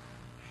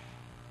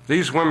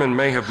 These women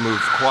may have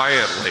moved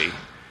quietly,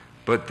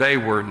 but they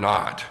were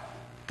not.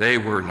 They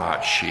were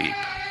not sheep.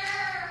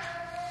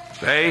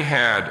 They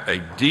had a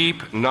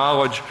deep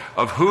knowledge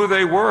of who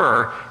they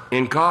were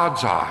in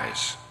God's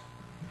eyes,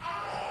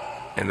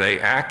 and they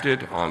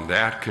acted on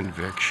that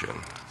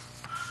conviction.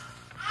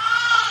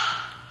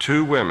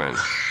 2 women,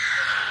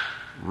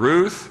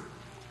 Ruth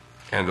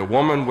and the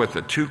woman with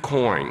the 2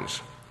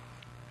 coins,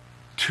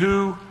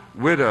 2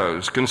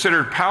 widows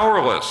considered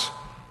powerless,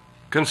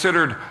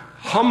 considered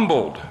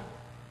humbled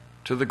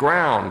to the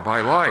ground by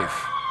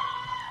life.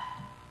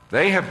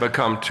 They have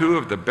become 2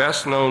 of the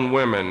best-known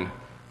women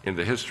in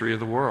the history of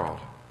the world.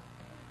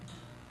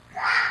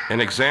 An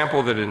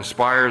example that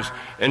inspires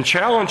and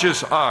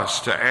challenges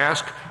us to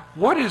ask,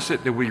 what is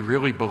it that we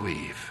really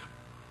believe?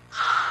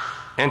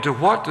 And to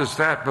what does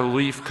that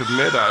belief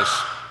commit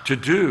us to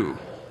do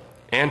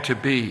and to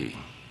be?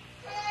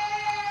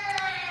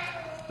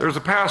 There's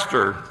a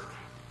pastor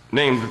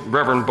named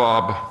Reverend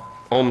Bob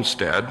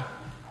Olmsted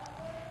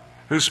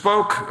who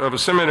spoke of a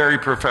seminary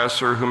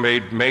professor who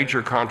made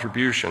major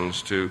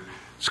contributions to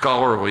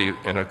scholarly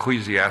and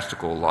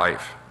ecclesiastical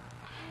life.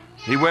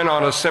 He went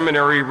on a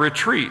seminary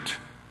retreat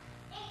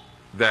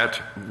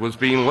that was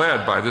being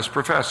led by this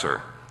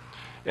professor.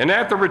 And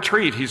at the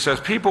retreat, he says,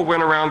 people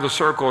went around the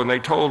circle and they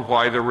told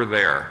why they were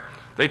there.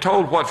 They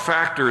told what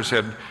factors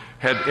had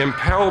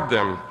impelled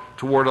them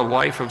toward a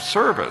life of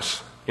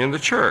service in the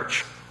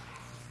church.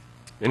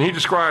 And he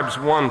describes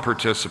one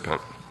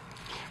participant.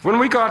 When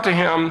we got to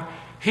him,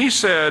 he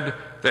said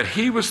that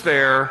he was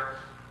there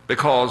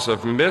because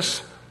of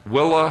Miss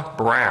Willa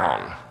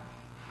Brown.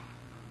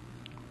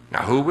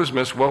 Now, who was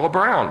Miss Willa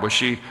Brown? Was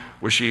she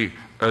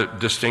a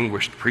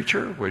distinguished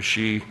preacher? Was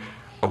she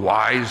a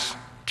wise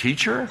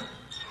teacher?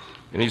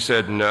 And he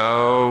said,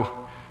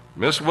 no,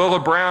 Miss Willa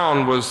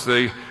Brown was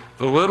the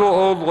little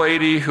old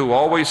lady who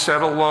always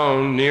sat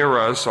alone near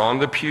us on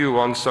the pew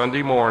on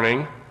Sunday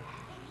morning.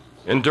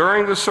 And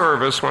during the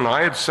service, when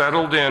I had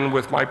settled in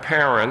with my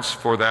parents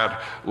for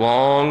that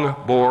long,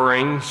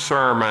 boring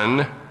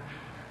sermon,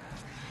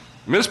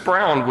 Miss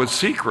Brown would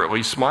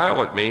secretly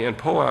smile at me and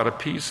pull out a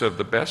piece of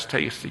the best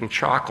tasting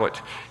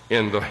chocolate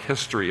in the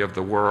history of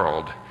the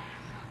world.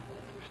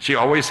 She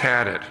always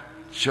had it,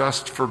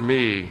 just for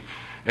me.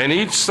 And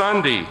each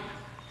Sunday,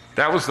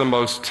 that was the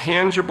most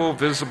tangible,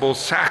 visible,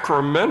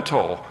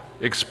 sacramental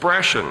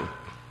expression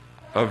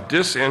of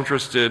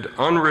disinterested,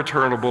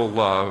 unreturnable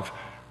love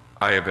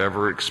I have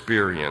ever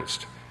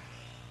experienced.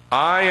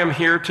 I am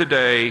here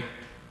today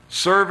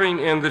serving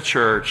in the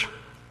church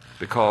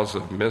because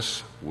of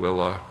Miss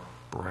Willa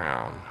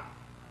Brown.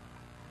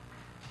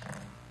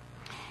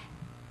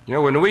 You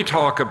know, when we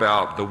talk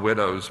about the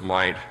widow's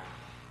mite,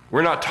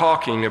 we're not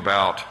talking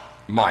about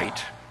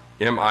might,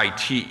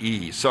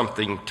 M-I-T-E,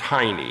 something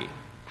tiny.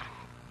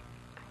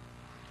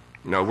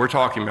 No, we're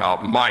talking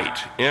about might,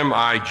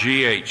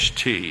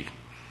 M-I-G-H-T,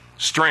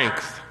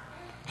 strength,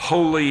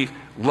 holy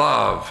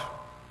love,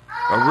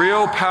 a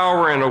real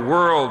power in a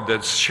world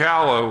that's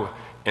shallow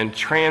and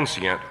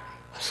transient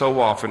so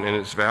often in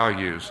its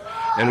values.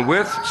 And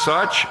with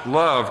such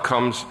love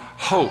comes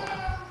hope,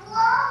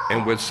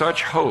 and with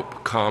such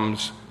hope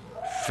comes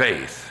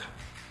faith.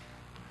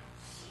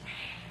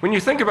 When you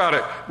think about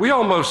it, we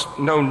almost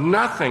know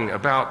nothing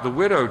about the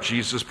widow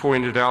Jesus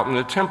pointed out in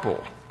the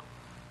temple.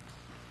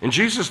 And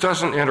Jesus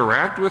doesn't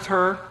interact with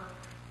her,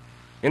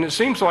 and it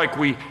seems like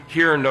we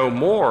hear no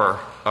more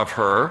of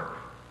her,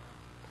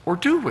 or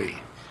do we?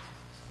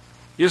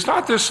 Is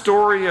not this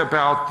story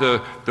about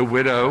the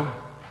widow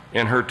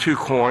and her 2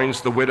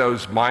 coins, the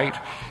widow's mite,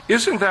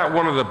 isn't that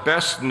one of the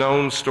best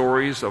known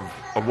stories of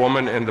a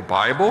woman in the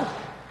Bible?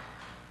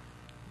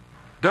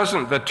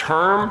 Doesn't the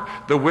term,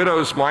 the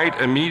widow's mite,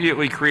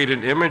 immediately create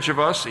an image of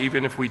us,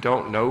 even if we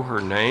don't know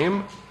her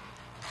name?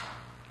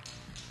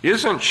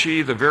 Isn't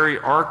she the very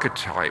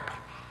archetype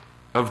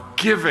of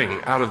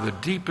giving out of the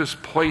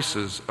deepest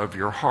places of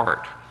your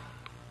heart,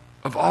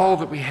 of all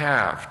that we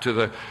have, to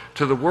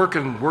the work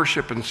and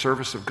worship and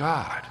service of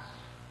God?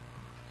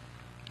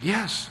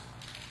 Yes.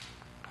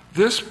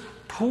 This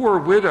poor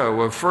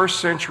widow of first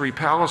century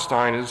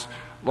Palestine is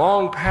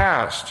long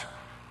past,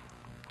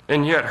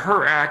 and yet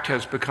her act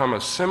has become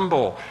a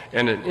symbol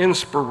and an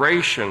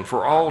inspiration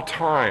for all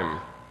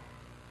time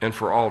and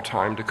for all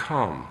time to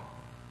come.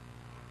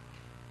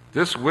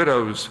 This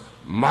widow's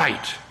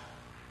might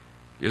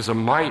is a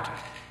might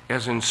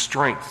as in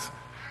strength,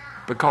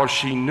 because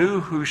she knew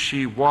who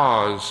she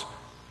was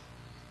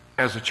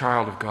as a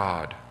child of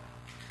God,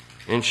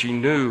 and she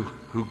knew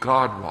who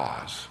God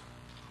was.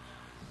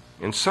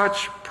 And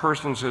such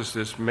persons as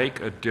this make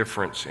a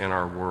difference in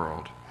our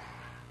world.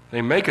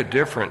 They make a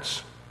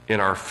difference in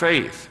our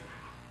faith,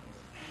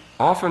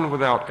 often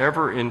without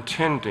ever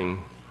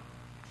intending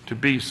to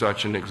be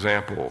such an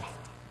example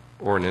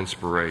or an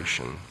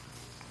inspiration.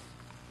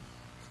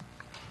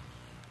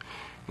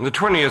 In the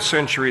 20th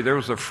century, there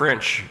was a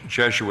French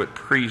Jesuit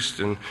priest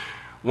and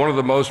one of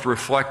the most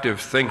reflective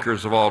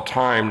thinkers of all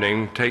time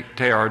named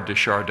Teilhard de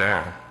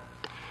Chardin.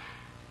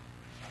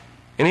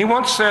 And he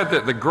once said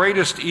that the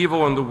greatest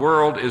evil in the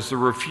world is the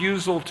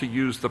refusal to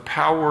use the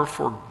power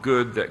for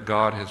good that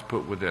God has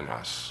put within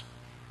us.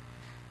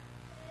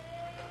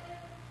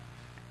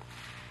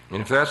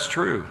 And if that's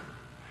true,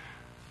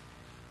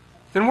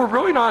 then we're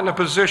really not in a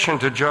position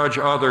to judge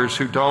others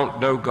who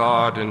don't know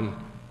God and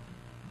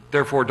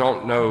therefore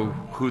don't know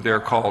who they're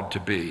called to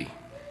be.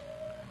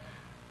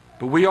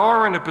 But we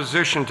are in a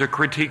position to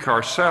critique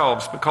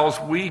ourselves because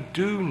we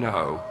do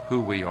know who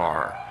we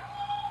are.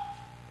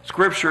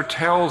 Scripture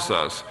tells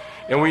us,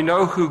 and we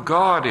know who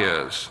God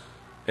is,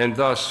 and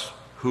thus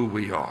who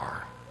we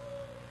are.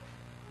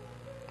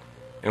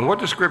 And what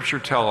does Scripture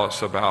tell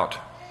us about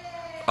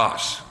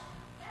us?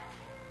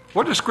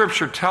 What does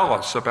Scripture tell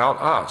us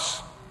about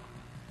us?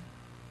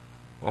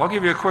 Well, I'll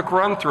give you a quick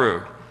run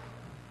through.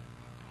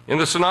 In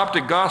the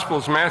Synoptic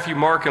Gospels, Matthew,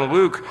 Mark, and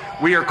Luke,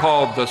 we are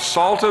called the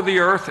salt of the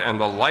earth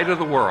and the light of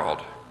the world.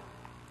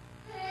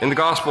 In the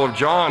Gospel of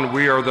John,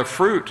 we are the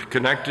fruit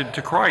connected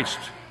to Christ,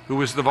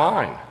 who is the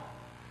vine.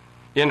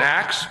 In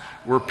Acts,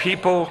 we're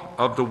people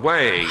of the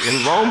way.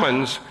 In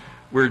Romans,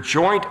 we're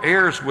joint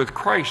heirs with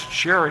Christ,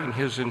 sharing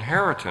his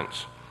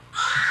inheritance.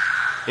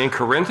 In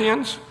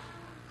Corinthians,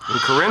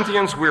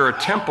 we're a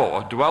temple,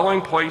 a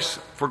dwelling place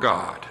for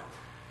God.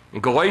 In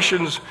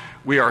Galatians,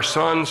 we are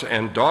sons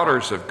and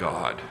daughters of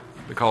God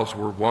because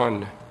we're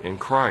one in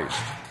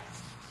Christ.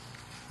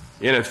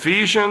 In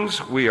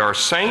Ephesians, we are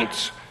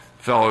saints,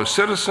 fellow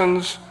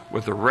citizens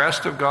with the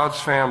rest of God's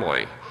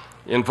family.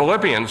 In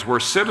Philippians, we're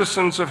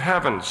citizens of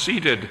heaven,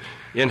 seated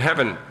in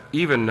heaven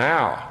even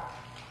now.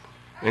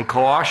 In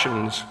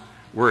Colossians,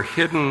 we're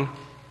hidden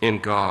in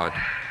God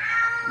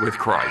with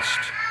Christ.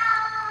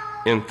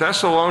 In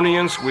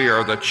Thessalonians, we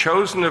are the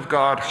chosen of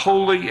God,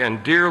 holy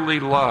and dearly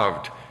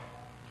loved.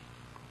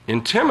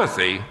 In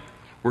Timothy,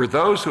 we're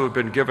those who have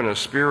been given a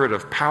spirit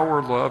of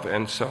power, love,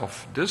 and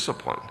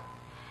self-discipline.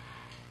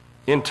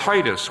 In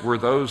Titus, we're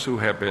those who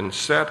have been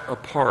set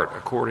apart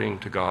according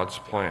to God's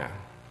plan.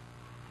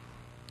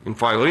 In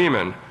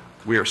Philemon,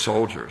 we are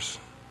soldiers.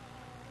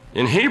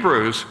 In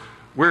Hebrews,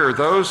 we're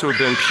those who have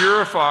been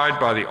purified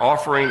by the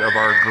offering of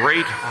our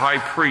great high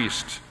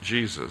priest,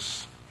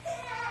 Jesus.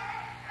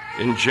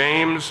 In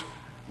James,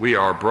 we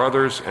are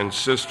brothers and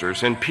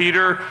sisters. In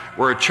Peter,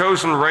 we're a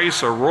chosen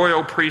race, a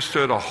royal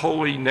priesthood, a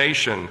holy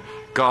nation,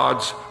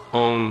 God's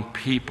own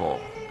people.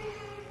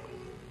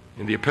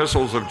 In the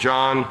epistles of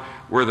John,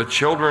 we're the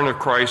children of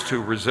Christ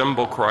who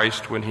resemble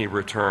Christ when he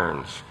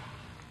returns.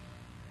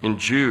 In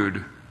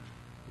Jude,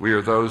 we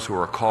are those who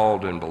are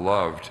called and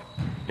beloved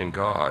in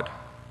God.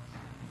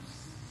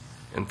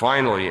 And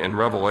finally, in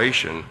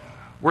Revelation,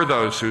 we're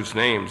those whose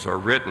names are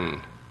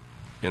written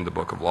in the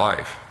book of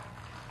life.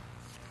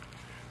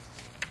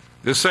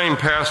 This same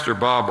pastor,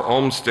 Bob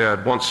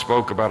Olmsted, once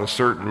spoke about a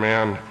certain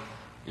man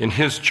in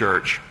his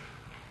church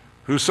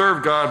who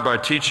served God by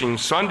teaching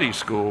Sunday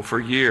school for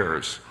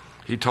years.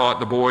 He taught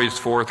the boys'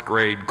 4th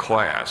grade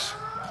class.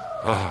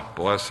 Oh,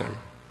 bless him.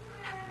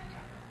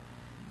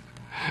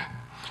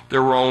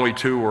 There were only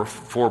 2 or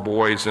 4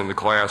 boys in the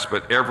class,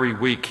 but every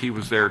week he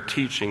was there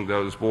teaching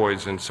those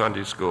boys in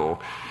Sunday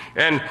school.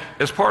 And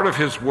as part of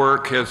his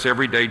work, his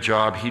everyday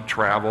job, he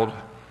traveled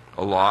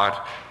a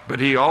lot, but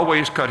he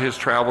always cut his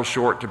travel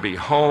short to be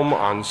home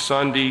on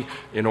Sunday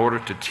in order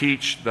to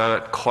teach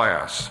that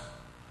class.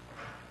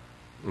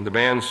 And the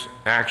man's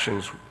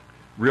actions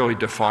really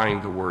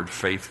defined the word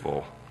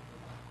faithful.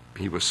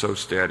 He was so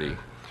steady.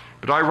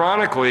 But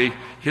ironically,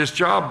 his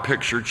job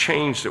picture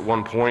changed at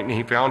one point, and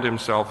he found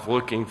himself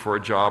looking for a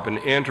job and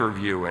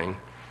interviewing,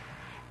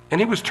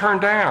 and he was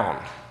turned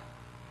down.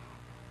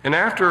 And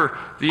after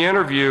the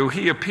interview,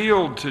 he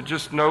appealed to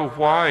just know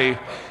why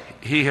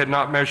he had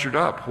not measured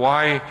up,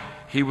 why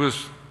he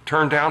was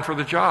turned down for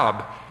the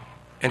job.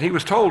 And he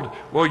was told,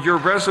 well, your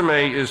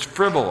resume is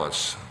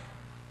frivolous.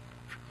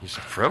 He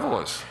said,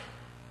 frivolous?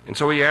 And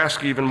so he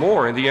asked even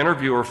more, and the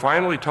interviewer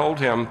finally told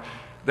him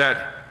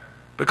that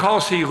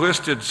because he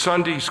listed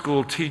Sunday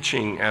school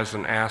teaching as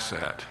an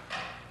asset,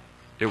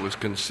 it was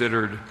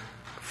considered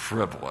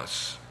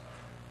frivolous,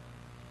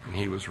 and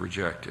he was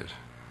rejected.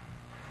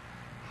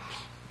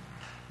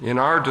 In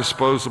our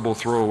disposable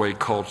throwaway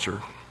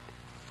culture,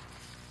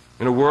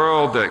 in a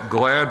world that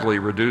gladly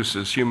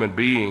reduces human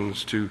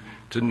beings to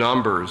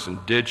numbers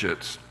and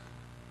digits,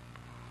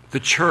 the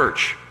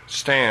church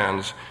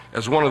stands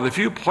as one of the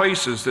few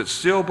places that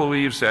still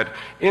believes that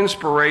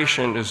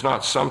inspiration is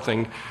not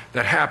something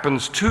that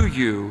happens to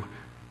you,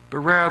 but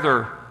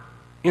rather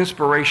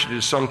inspiration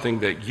is something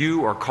that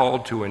you are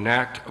called to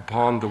enact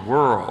upon the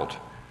world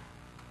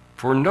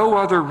for no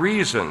other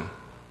reason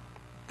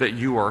that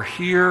you are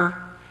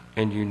here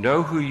and you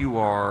know who you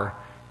are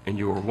and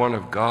you are one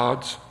of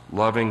God's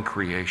loving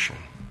creation.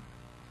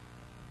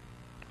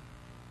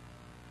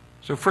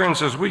 So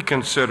friends, as we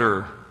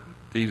consider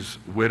these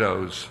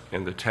widows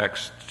in the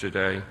text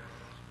today,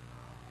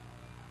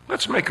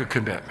 let's make a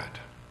commitment.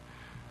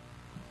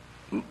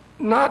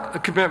 Not a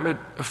commitment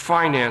of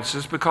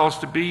finances, because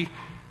to be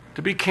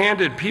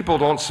candid, people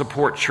don't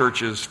support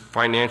churches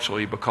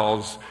financially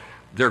because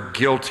they're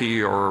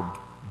guilty or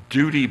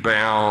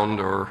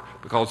duty-bound or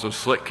because of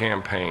slick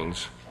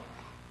campaigns.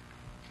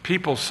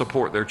 People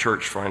support their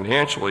church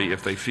financially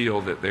if they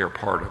feel that they are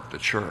part of the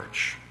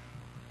church,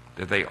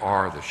 that they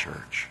are the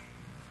church.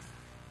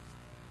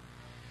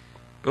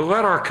 But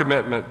let our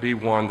commitment be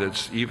one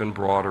that's even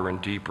broader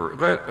and deeper.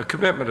 Let a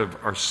commitment of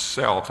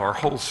ourselves, our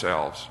whole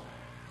selves,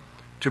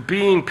 to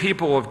being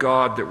people of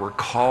God that we're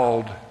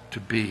called to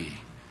be.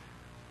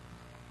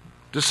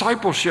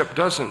 Discipleship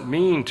doesn't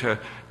mean to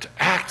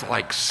act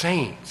like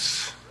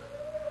saints,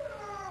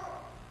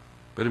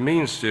 but it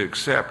means to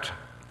accept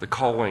the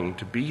calling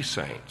to be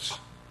saints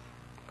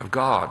of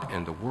God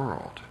and the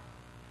world.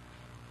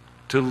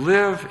 To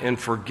live in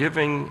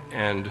forgiving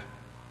and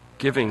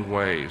giving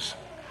ways.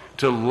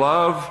 To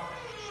love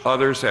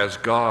others as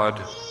God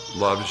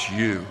loves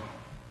you.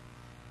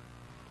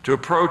 To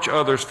approach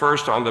others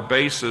first on the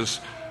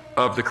basis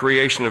of the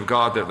creation of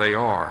God that they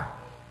are.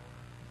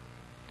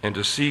 And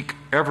to seek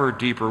ever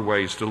deeper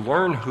ways to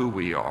learn who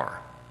we are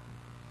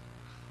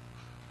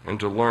and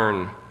to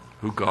learn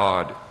who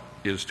God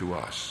is to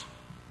us.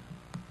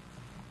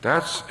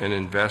 That's an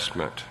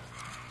investment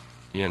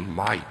in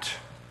might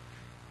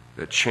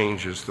that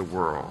changes the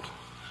world.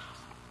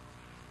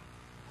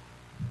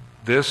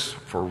 This,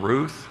 for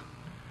Ruth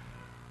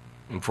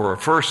and for a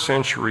first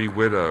century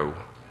widow,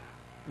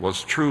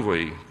 was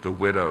truly the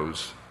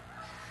widow's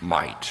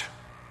might.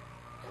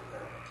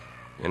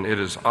 And it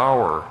is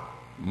our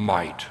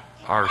might,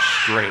 our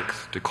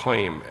strength to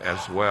claim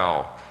as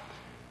well,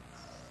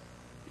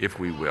 if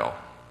we will.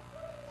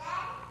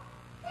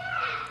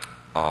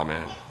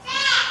 Amen.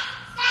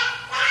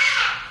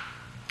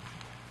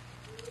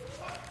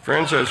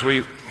 Friends, as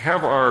we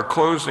have our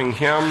closing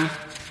hymn,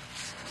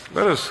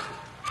 let us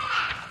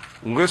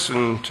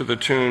listen to the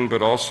tune,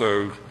 but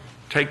also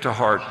take to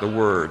heart the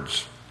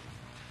words,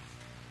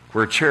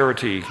 where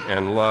charity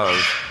and love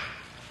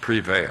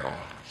prevail.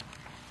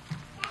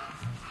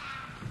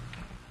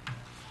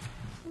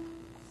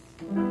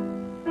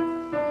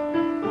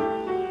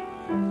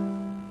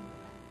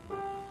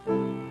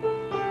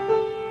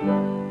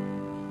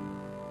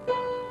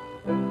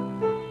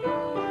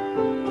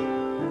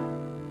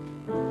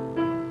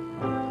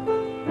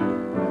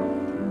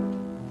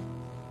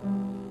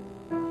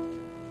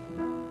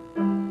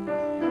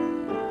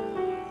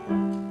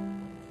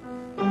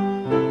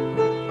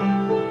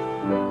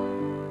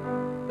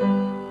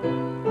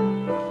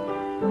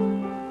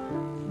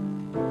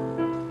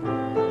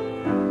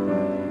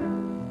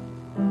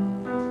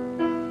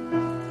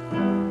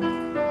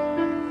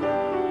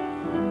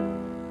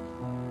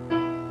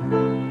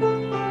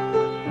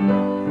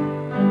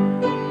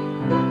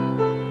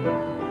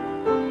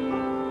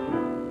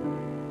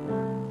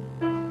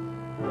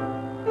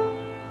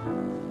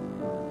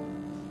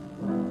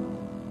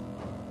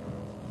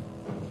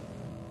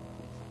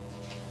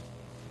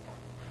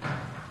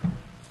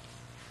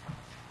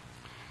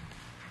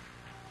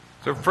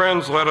 So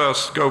friends, let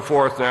us go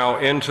forth now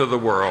into the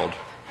world.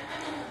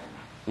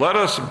 Let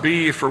us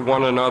be for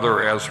one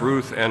another as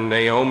Ruth and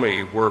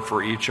Naomi were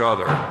for each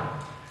other.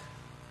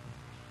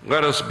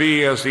 Let us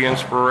be as the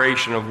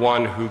inspiration of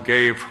one who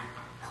gave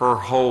her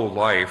whole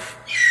life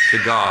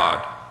to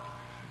God.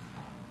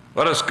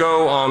 Let us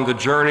go on the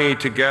journey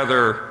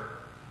together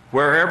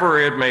wherever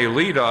it may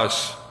lead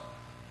us,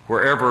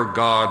 wherever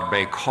God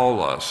may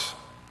call us.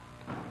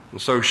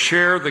 And so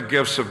share the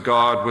gifts of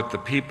God with the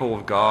people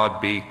of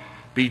God. Be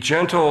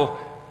gentle,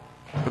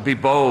 but be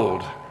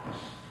bold.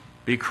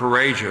 Be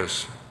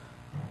courageous.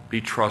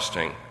 Be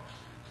trusting.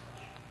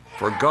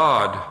 For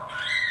God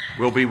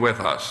will be with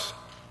us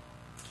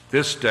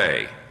this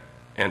day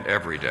and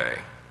every day.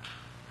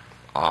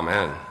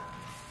 Amen.